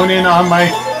to hone in on my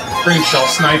green shell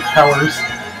snipe powers.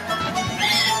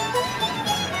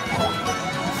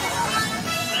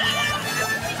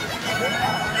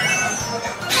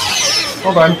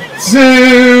 Hold on.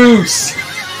 Zeus!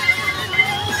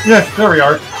 Yeah, there we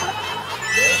are.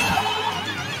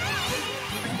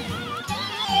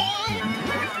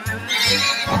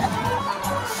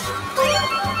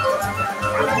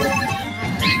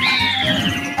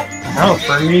 That'll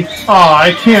burn me. Aw,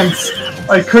 I can't.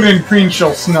 I couldn't green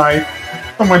shell snipe.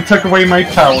 Someone took away my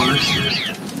powers.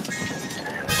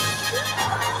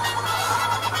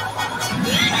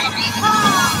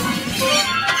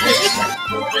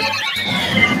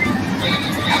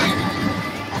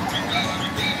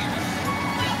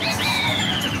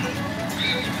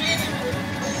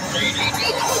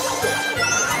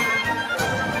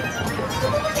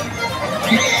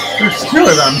 There's two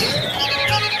of them.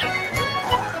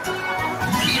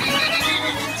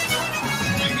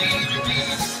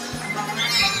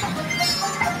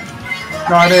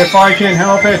 God, if I can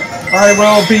help it, I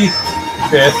will be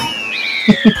fifth.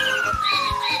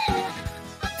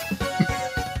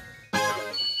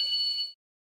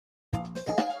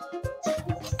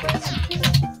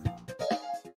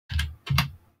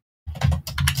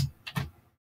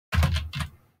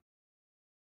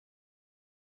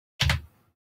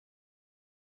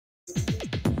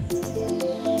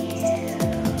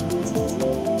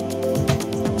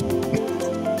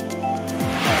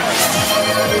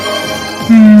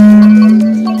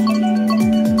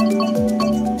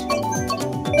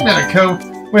 I'm gonna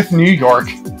go with New York.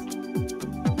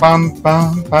 Bum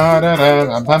bum ba da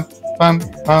da bum bum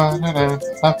ba da da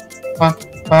bum bum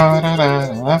ba da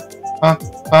da bum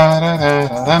ba da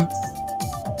da.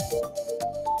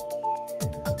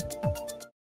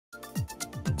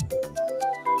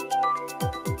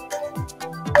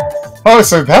 Oh,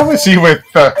 so that was you with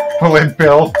Bullet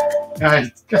Bill.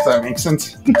 I guess that makes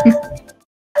sense.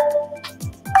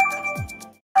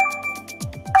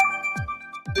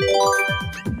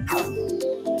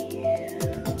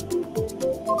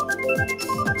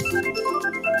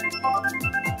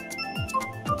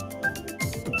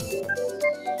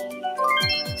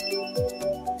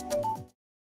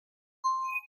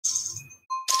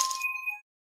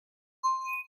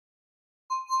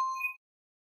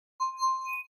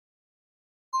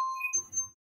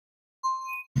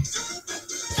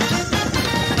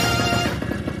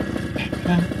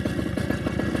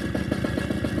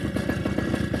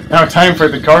 Now time for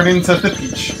the Gardens of the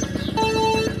Peach.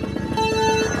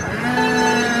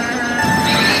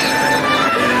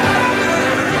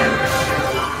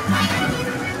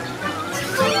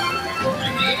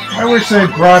 I wish they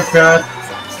brought back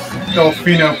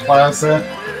Delfino Plaza.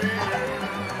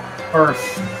 Or...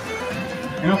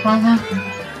 Delfino Plaza?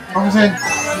 What was it?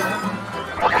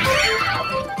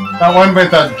 That one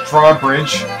with the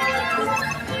drawbridge.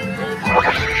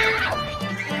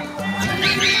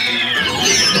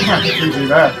 I can do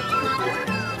that.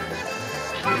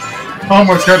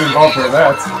 Almost got involved with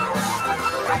that.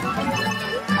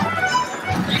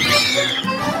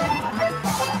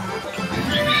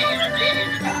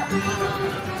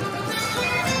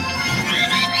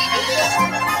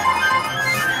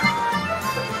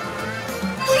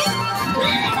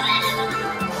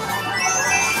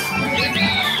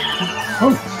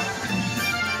 Oh.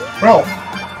 Well,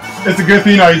 it's a good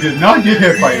thing I did not get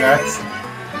hit by that.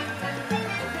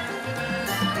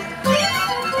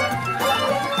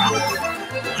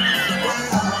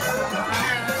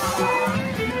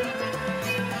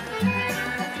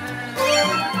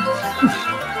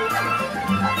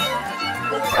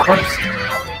 Whoops.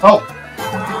 Oh.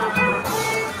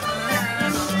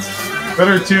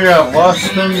 Better to have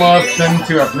lost than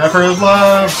to have never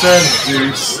loved, said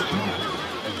Zeus.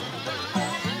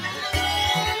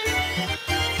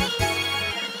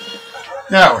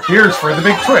 Now, here's for the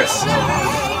big twist.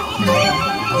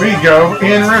 We go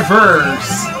in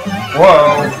reverse.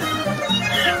 Whoa.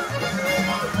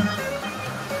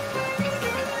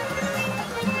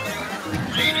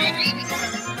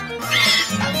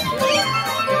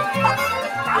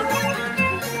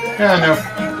 Yeah, no.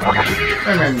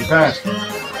 I mean, that.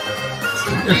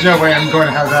 There's no way I'm going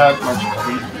to have that much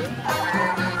speed.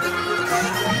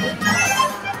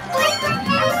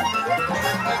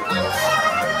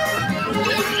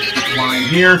 Line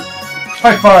here.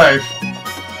 High five!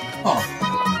 Oh.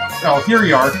 Oh, here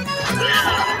you are.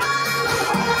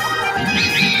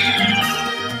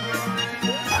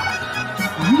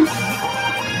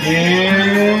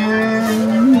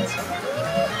 And...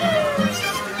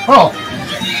 Oh!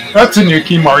 That's a new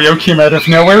key. Mario came out of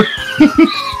nowhere.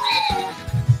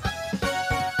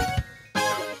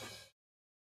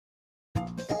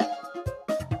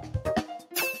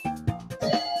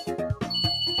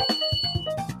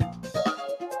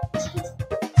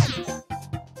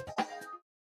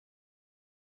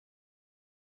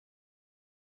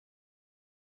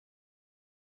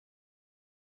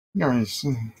 Nice.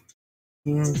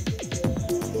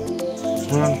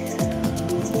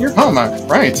 Your Palma,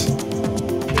 right.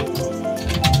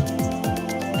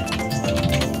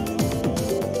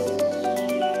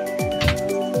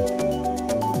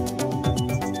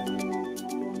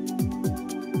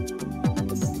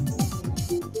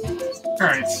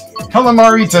 Alright,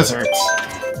 calamari dessert.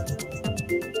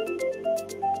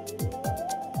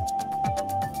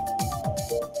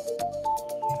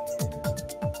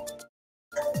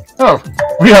 Oh,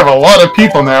 we have a lot of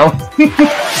people now.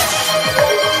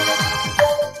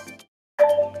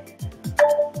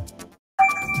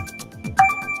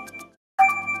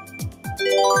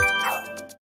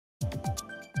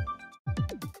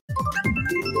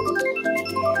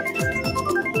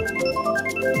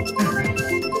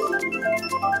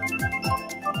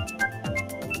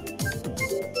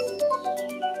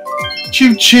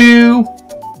 Choo-choo!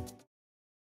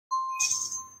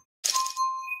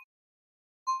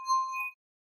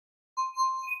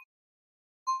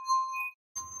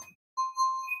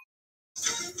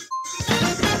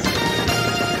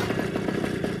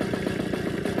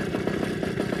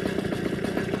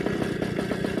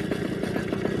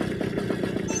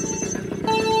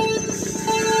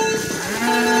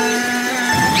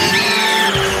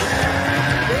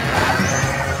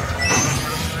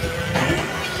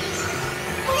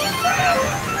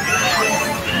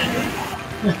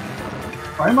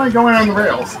 Why am I going on the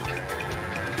rails?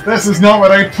 This is not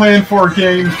what I planned for,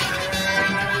 game.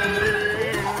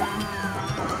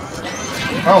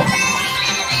 Oh.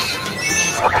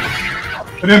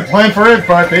 I didn't plan for it,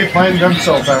 but they planned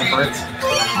themselves out for it.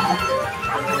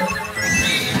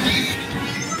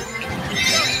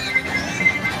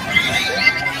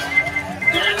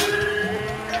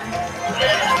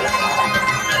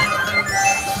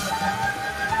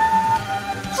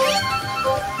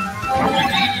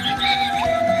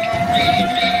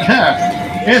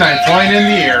 And I'm flying in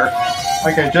the air,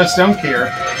 like I just don't care.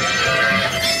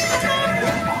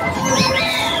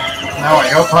 Now I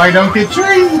hope I don't get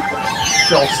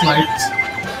shell sniped.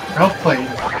 Well played.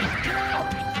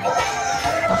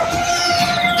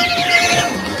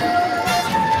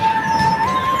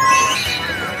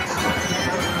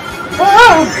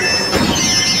 Ah!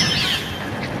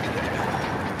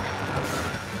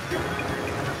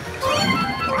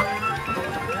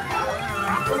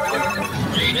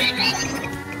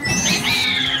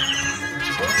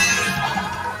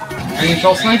 Any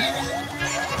shell snipe?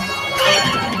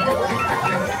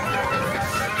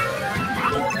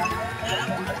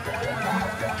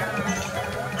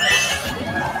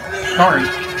 Sorry.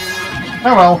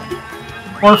 Oh well.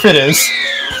 Or if it is.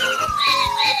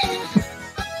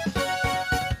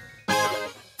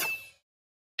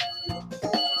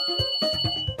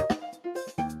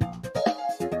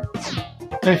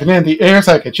 Taking in the air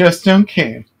like I just don't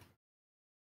care.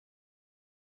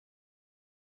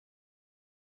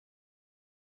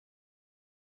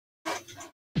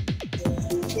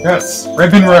 Yes,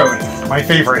 Ribbon Road, my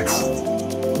favorites.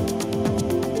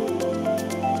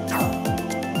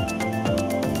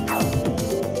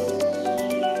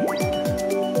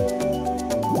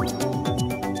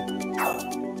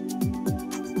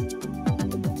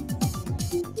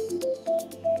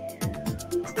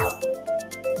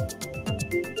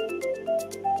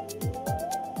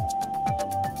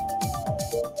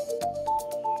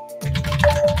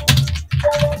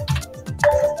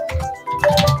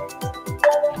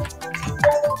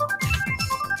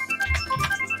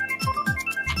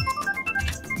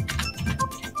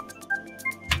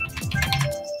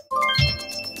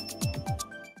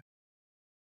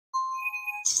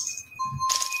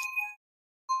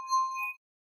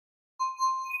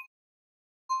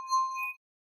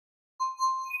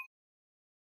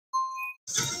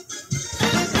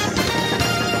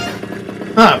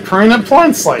 Ah, permanent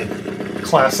plant slide.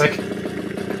 Classic.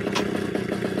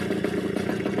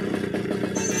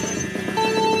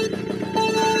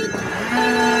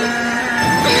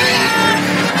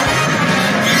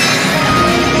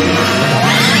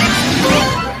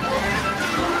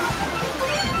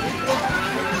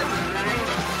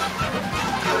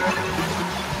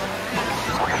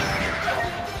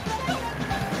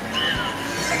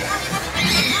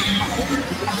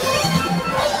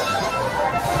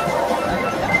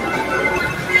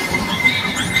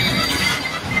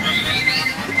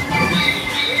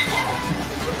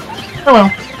 Oh well.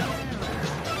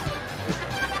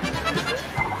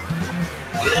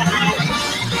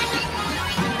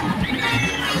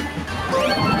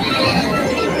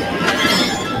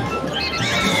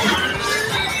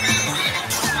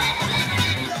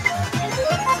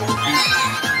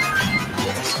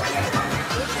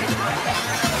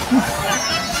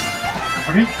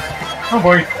 Okay. Oh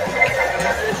boy.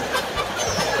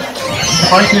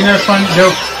 Fighting that fun. No.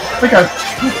 My god.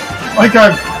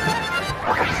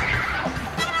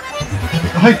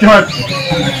 My god.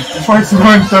 Twice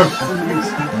going so.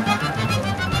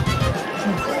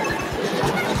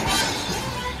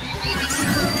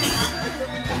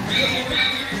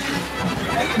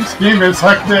 This game is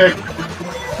hectic.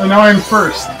 And now I'm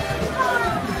first.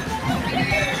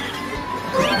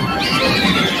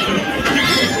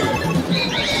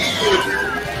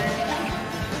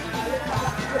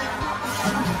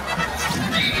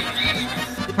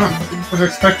 I was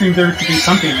expecting there to be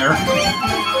something there.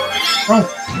 Oh.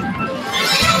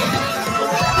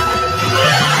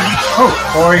 Oh,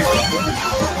 boy.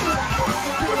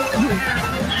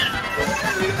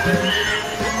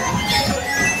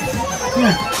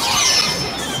 Yeah.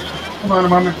 Hold on a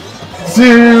moment.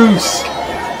 Zeus!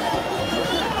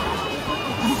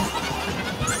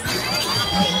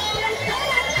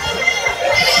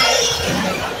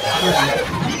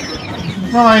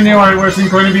 Well, I knew I wasn't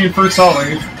going to be in first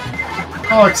always.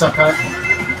 I'll accept that.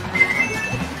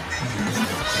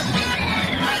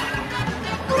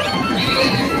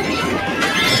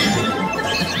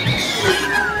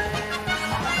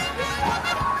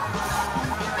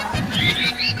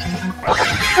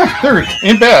 There,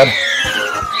 ain't bad.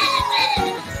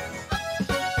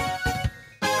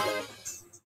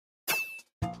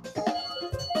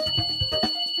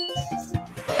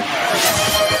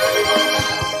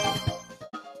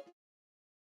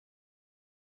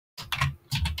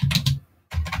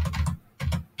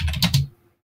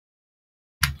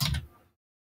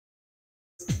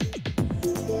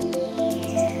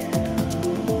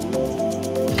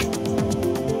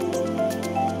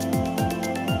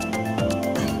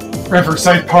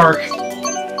 Riverside Park.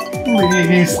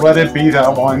 Please let it be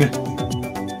that one.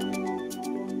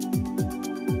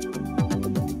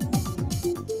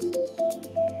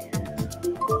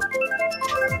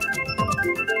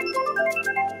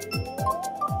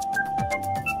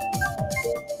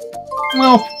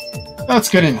 Well, that's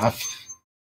good enough.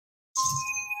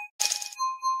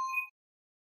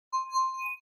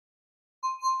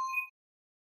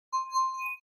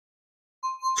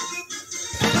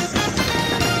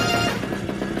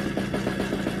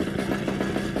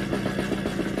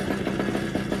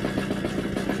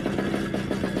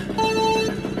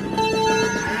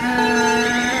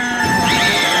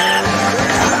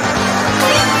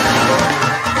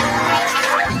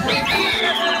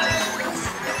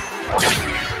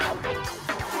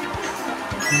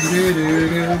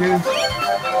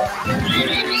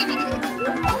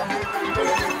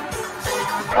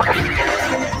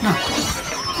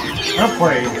 Well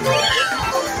played.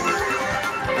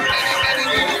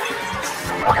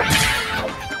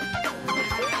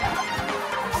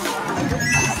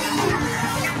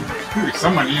 Ooh,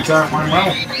 someone used that one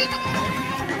well.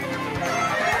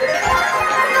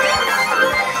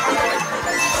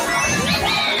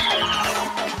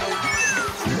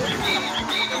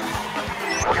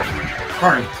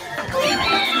 Sorry.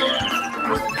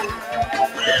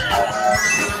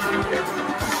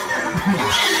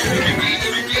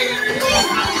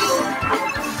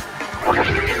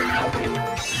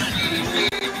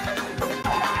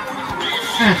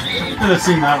 Should have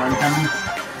seen that one coming.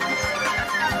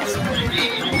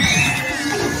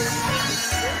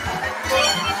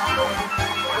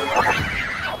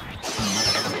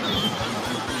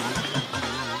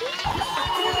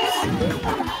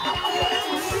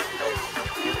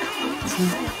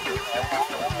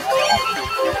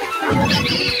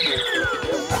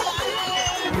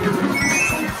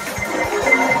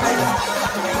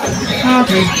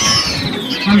 Okay,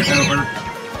 I'm sober.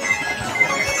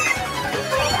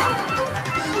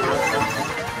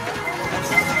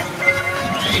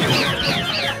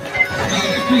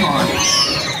 Come on.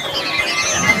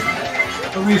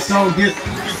 At least I'll get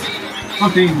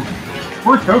something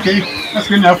worth. Okay, that's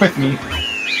good enough with me.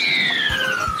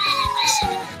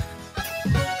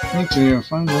 Me too,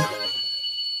 finally.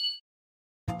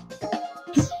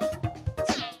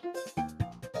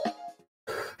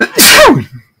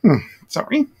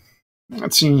 Sorry.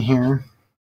 Let's see here.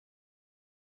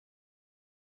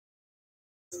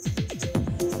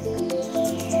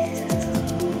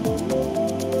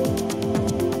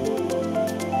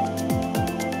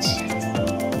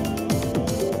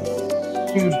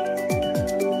 Good.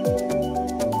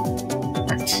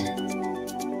 Right.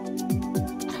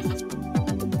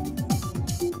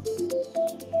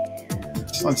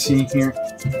 So let's see here.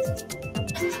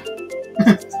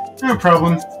 No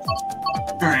problem.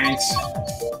 Alright.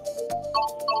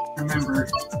 Remember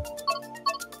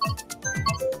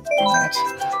that.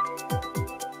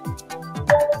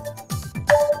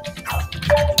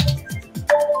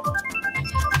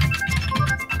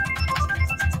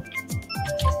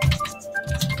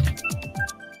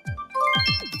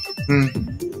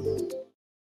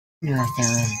 You're out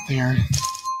there.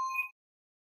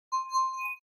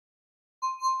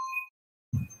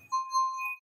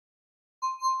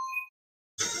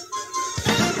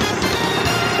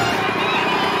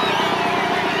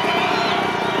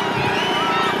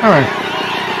 Alright.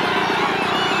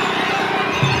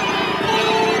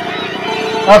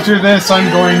 After this,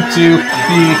 I'm going to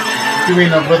be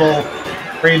doing a little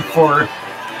raid for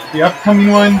the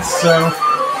upcoming one, so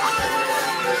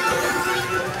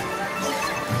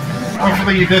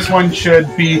hopefully this one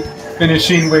should be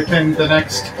finishing within the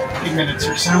next few minutes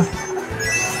or so.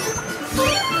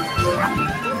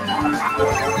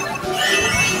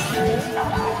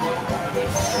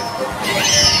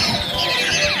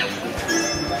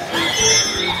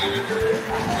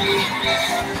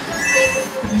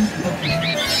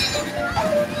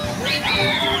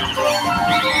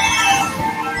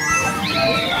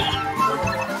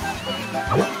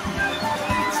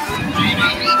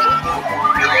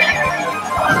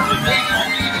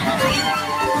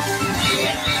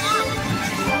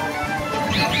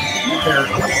 There.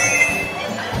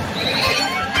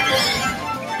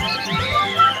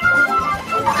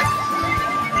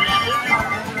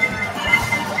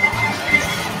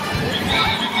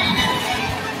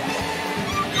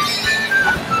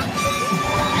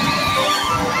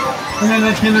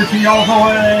 Frenetic energy all the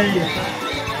way!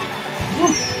 Woo.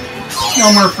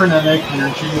 No more frenetic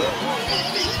energy.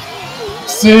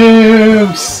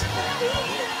 Zeus!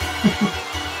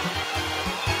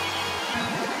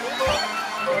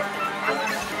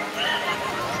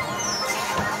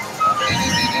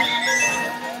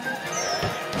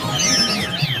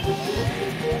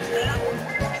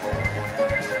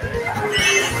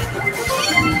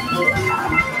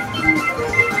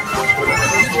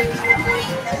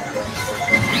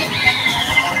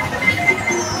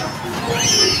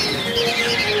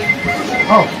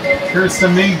 Oh, here's to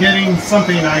me getting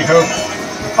something, I hope.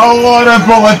 A lot of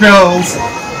bullet bills!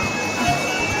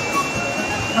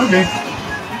 Okay.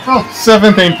 Oh,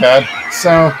 7th ain't bad.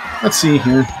 So, let's see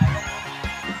here.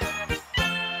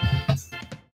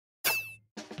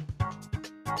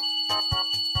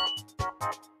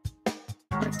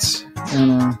 Right.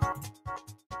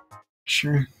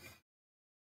 Sure.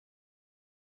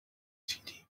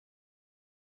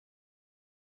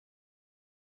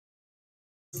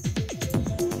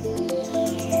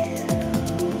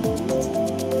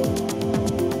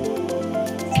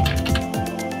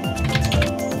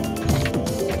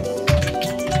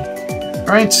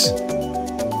 Alright.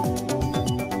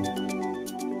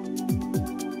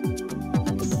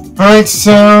 Alright,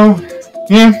 so,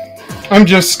 yeah, I'm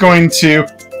just going to,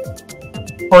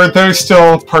 for those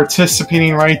still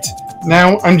participating right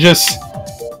now,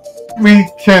 we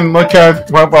can look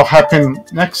at what will happen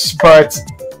next, but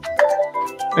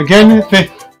again,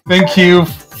 thank you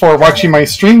for watching my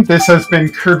stream. This has been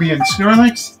Kirby and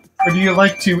Snorlax. Would you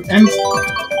like to end?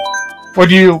 Would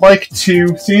you like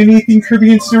to say anything,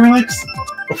 Kirby and Snorlax,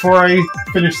 before I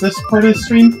finish this part of the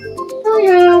stream? Oh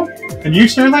yeah. And you,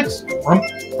 Snorlax?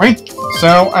 Right.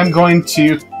 So I'm going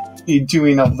to be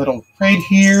doing a little raid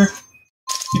here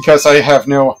because I have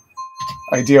no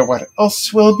idea what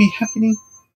else will be happening.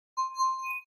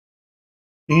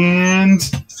 And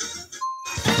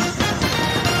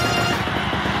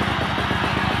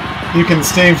you can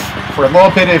stay for a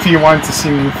little bit if you want to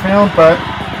see me fail, but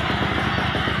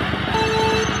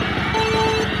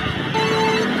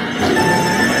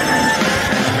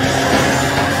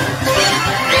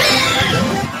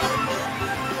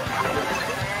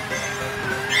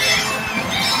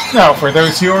now, for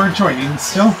those who are joining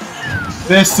still,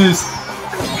 this is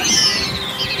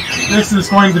this is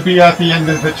going to be at the end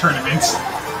of the tournament.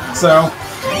 So...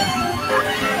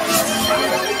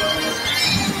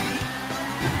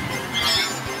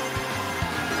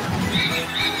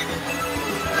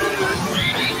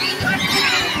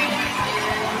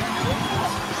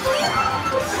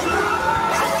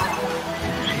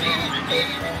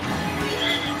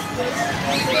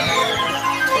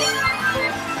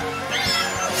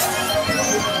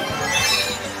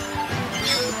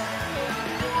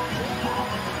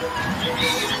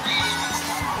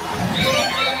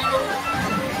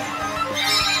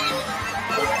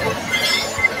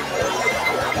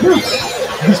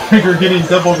 This figure getting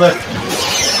double the...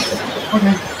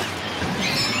 Okay.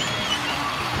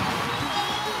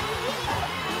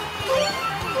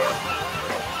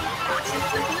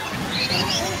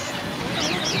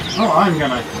 Oh, I'm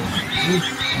gonna...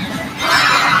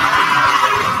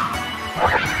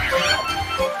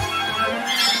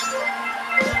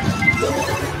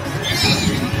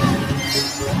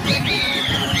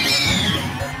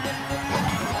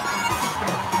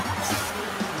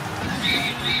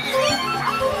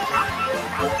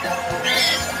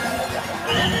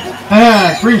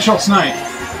 Ah, green shot snipe.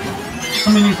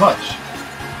 Coming in clutch.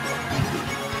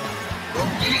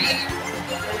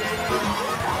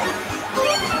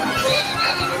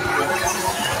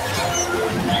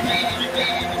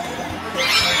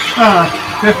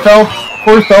 Ah, it fell.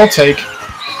 Poor fell take.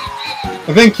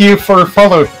 Thank you for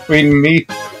following me,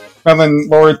 Melon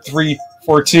Lord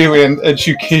 342, and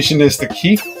education is the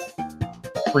key.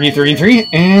 333,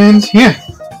 and yeah.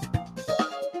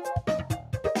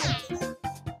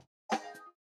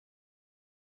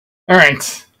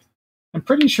 Alright. I'm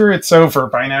pretty sure it's over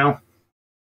by now.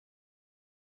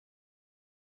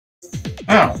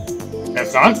 Oh.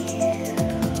 That's not?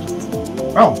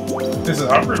 Oh. This is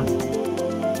our room.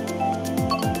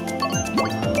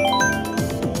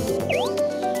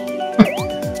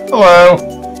 Hello.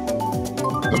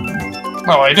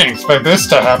 Well, I didn't expect this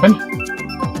to happen.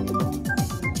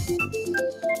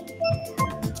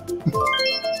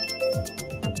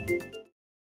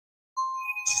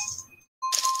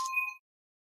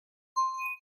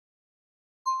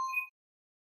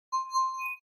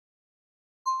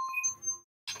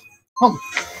 Oh.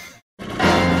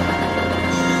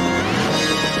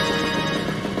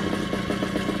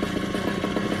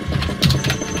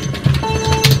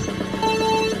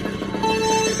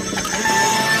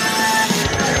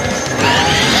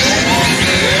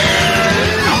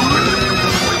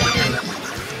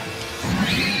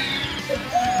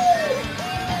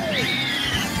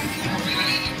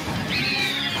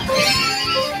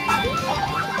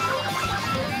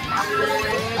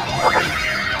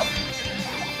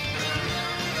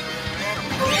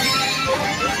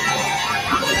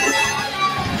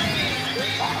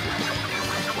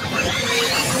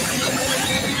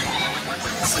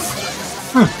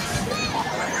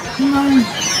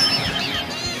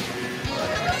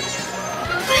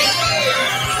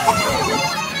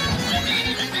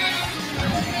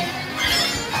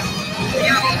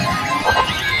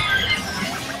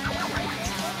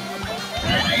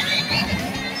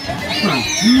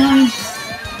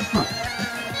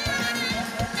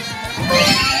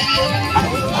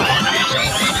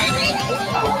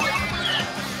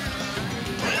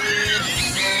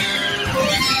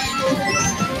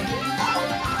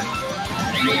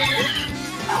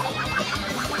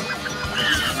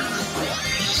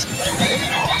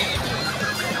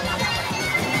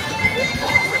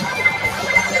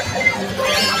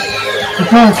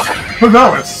 Oh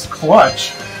no, it's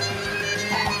clutch.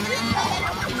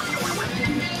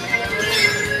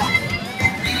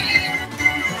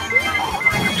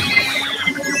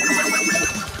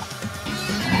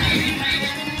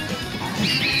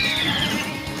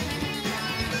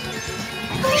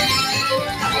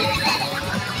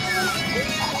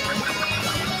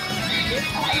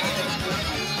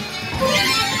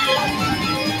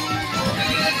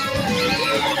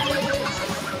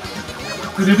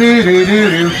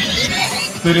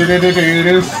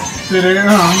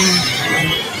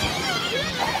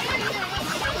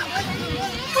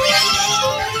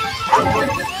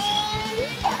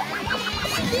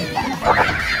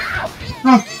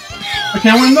 I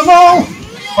can't win them all,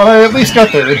 but I at least got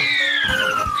third.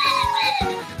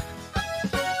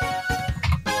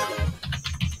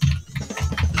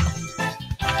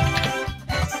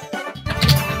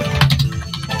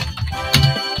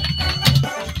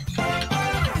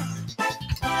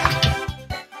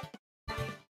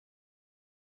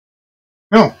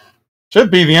 Oh, should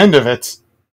be the end of it,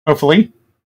 hopefully.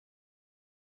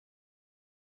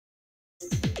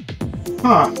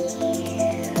 Huh.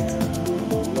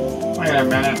 Wait a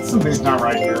minute, something's not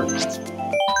right here.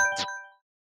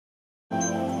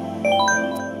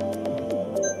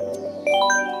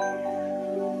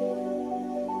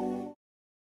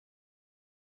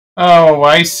 Oh,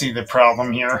 I see the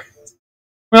problem here.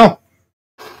 Well,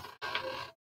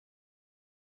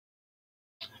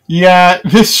 yeah,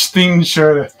 this thing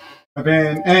should have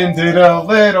been ended a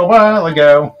little while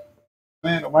ago.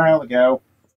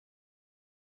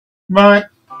 But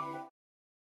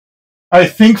I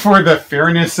think for the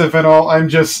fairness of it all, I'm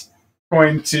just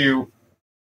going to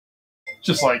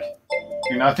just like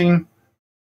do nothing.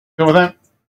 Go with that.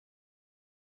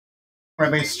 Or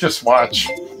at least just watch.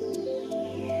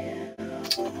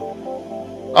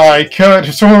 I could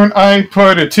have sworn I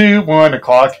put it to 1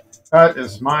 o'clock. That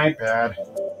is my bad.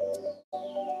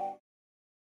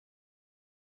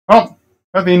 Oh,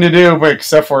 nothing to do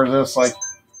except for this, like...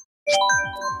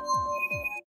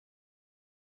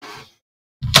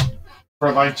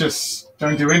 For, like, just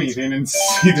don't do anything and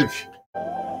see the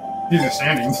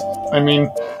standings. I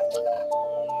mean...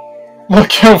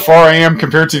 Look how far I am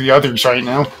compared to the others right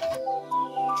now.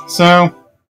 So,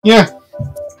 yeah.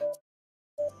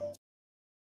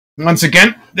 Once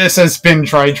again, this has been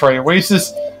Try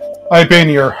Oasis. I've been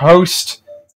your host,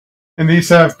 and these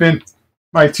have been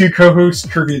my two co-hosts,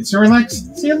 Kirby and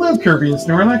Snorlax. Say hello, Kirby and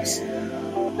Snorlax.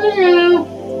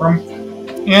 Hello.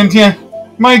 And yeah,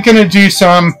 I'm gonna do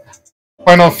some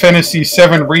Final Fantasy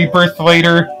VII Rebirth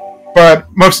later, but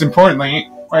most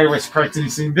importantly, why I was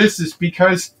practicing this is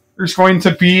because there's going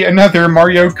to be another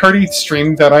Mario Kart 8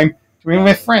 stream that I'm doing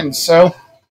with friends, so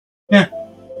yeah.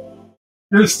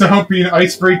 Here's to hoping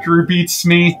Icebreaker beats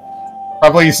me,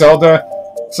 probably Zelda.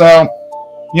 So,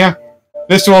 yeah.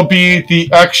 This will be the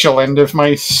actual end of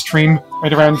my stream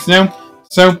right around now.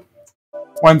 So,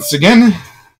 once again...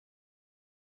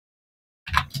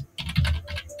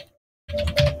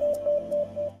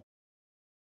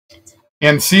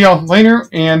 And see y'all later,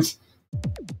 and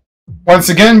once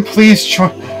again, please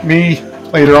join me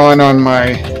later on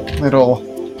my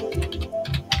little...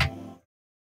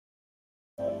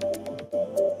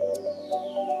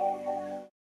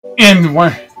 And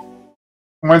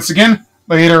once again,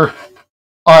 later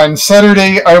on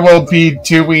Saturday, I will be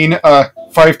doing a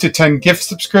 5 to 10 gift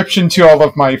subscription to all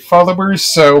of my followers,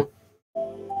 so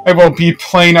I will be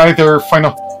playing either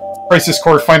Crisis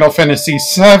Core Final Fantasy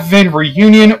VII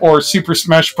Reunion or Super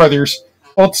Smash Bros.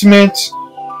 Ultimate.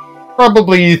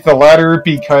 Probably the latter,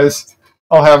 because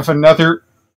I'll have another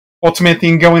Ultimate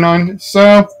thing going on,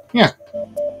 so yeah.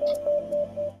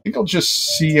 I think I'll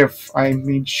just see if I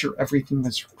made sure everything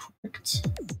was correct.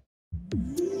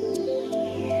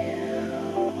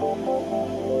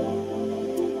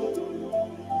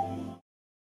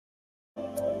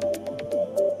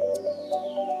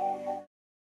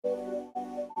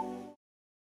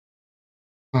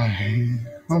 I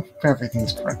hope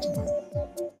everything's correct.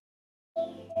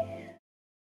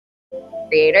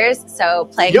 Creators, so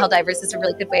playing Helldivers is a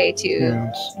really good way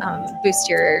to boost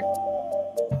your...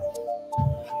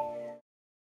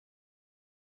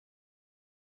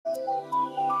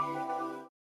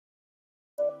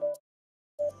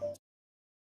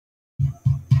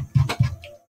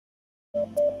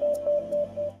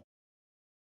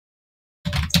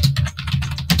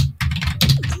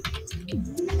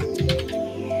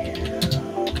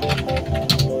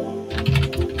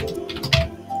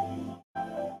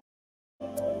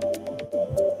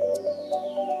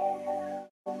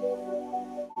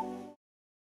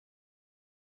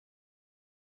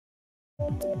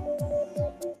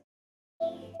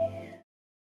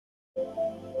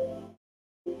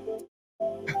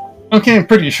 Okay, I'm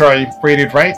pretty sure I rated right.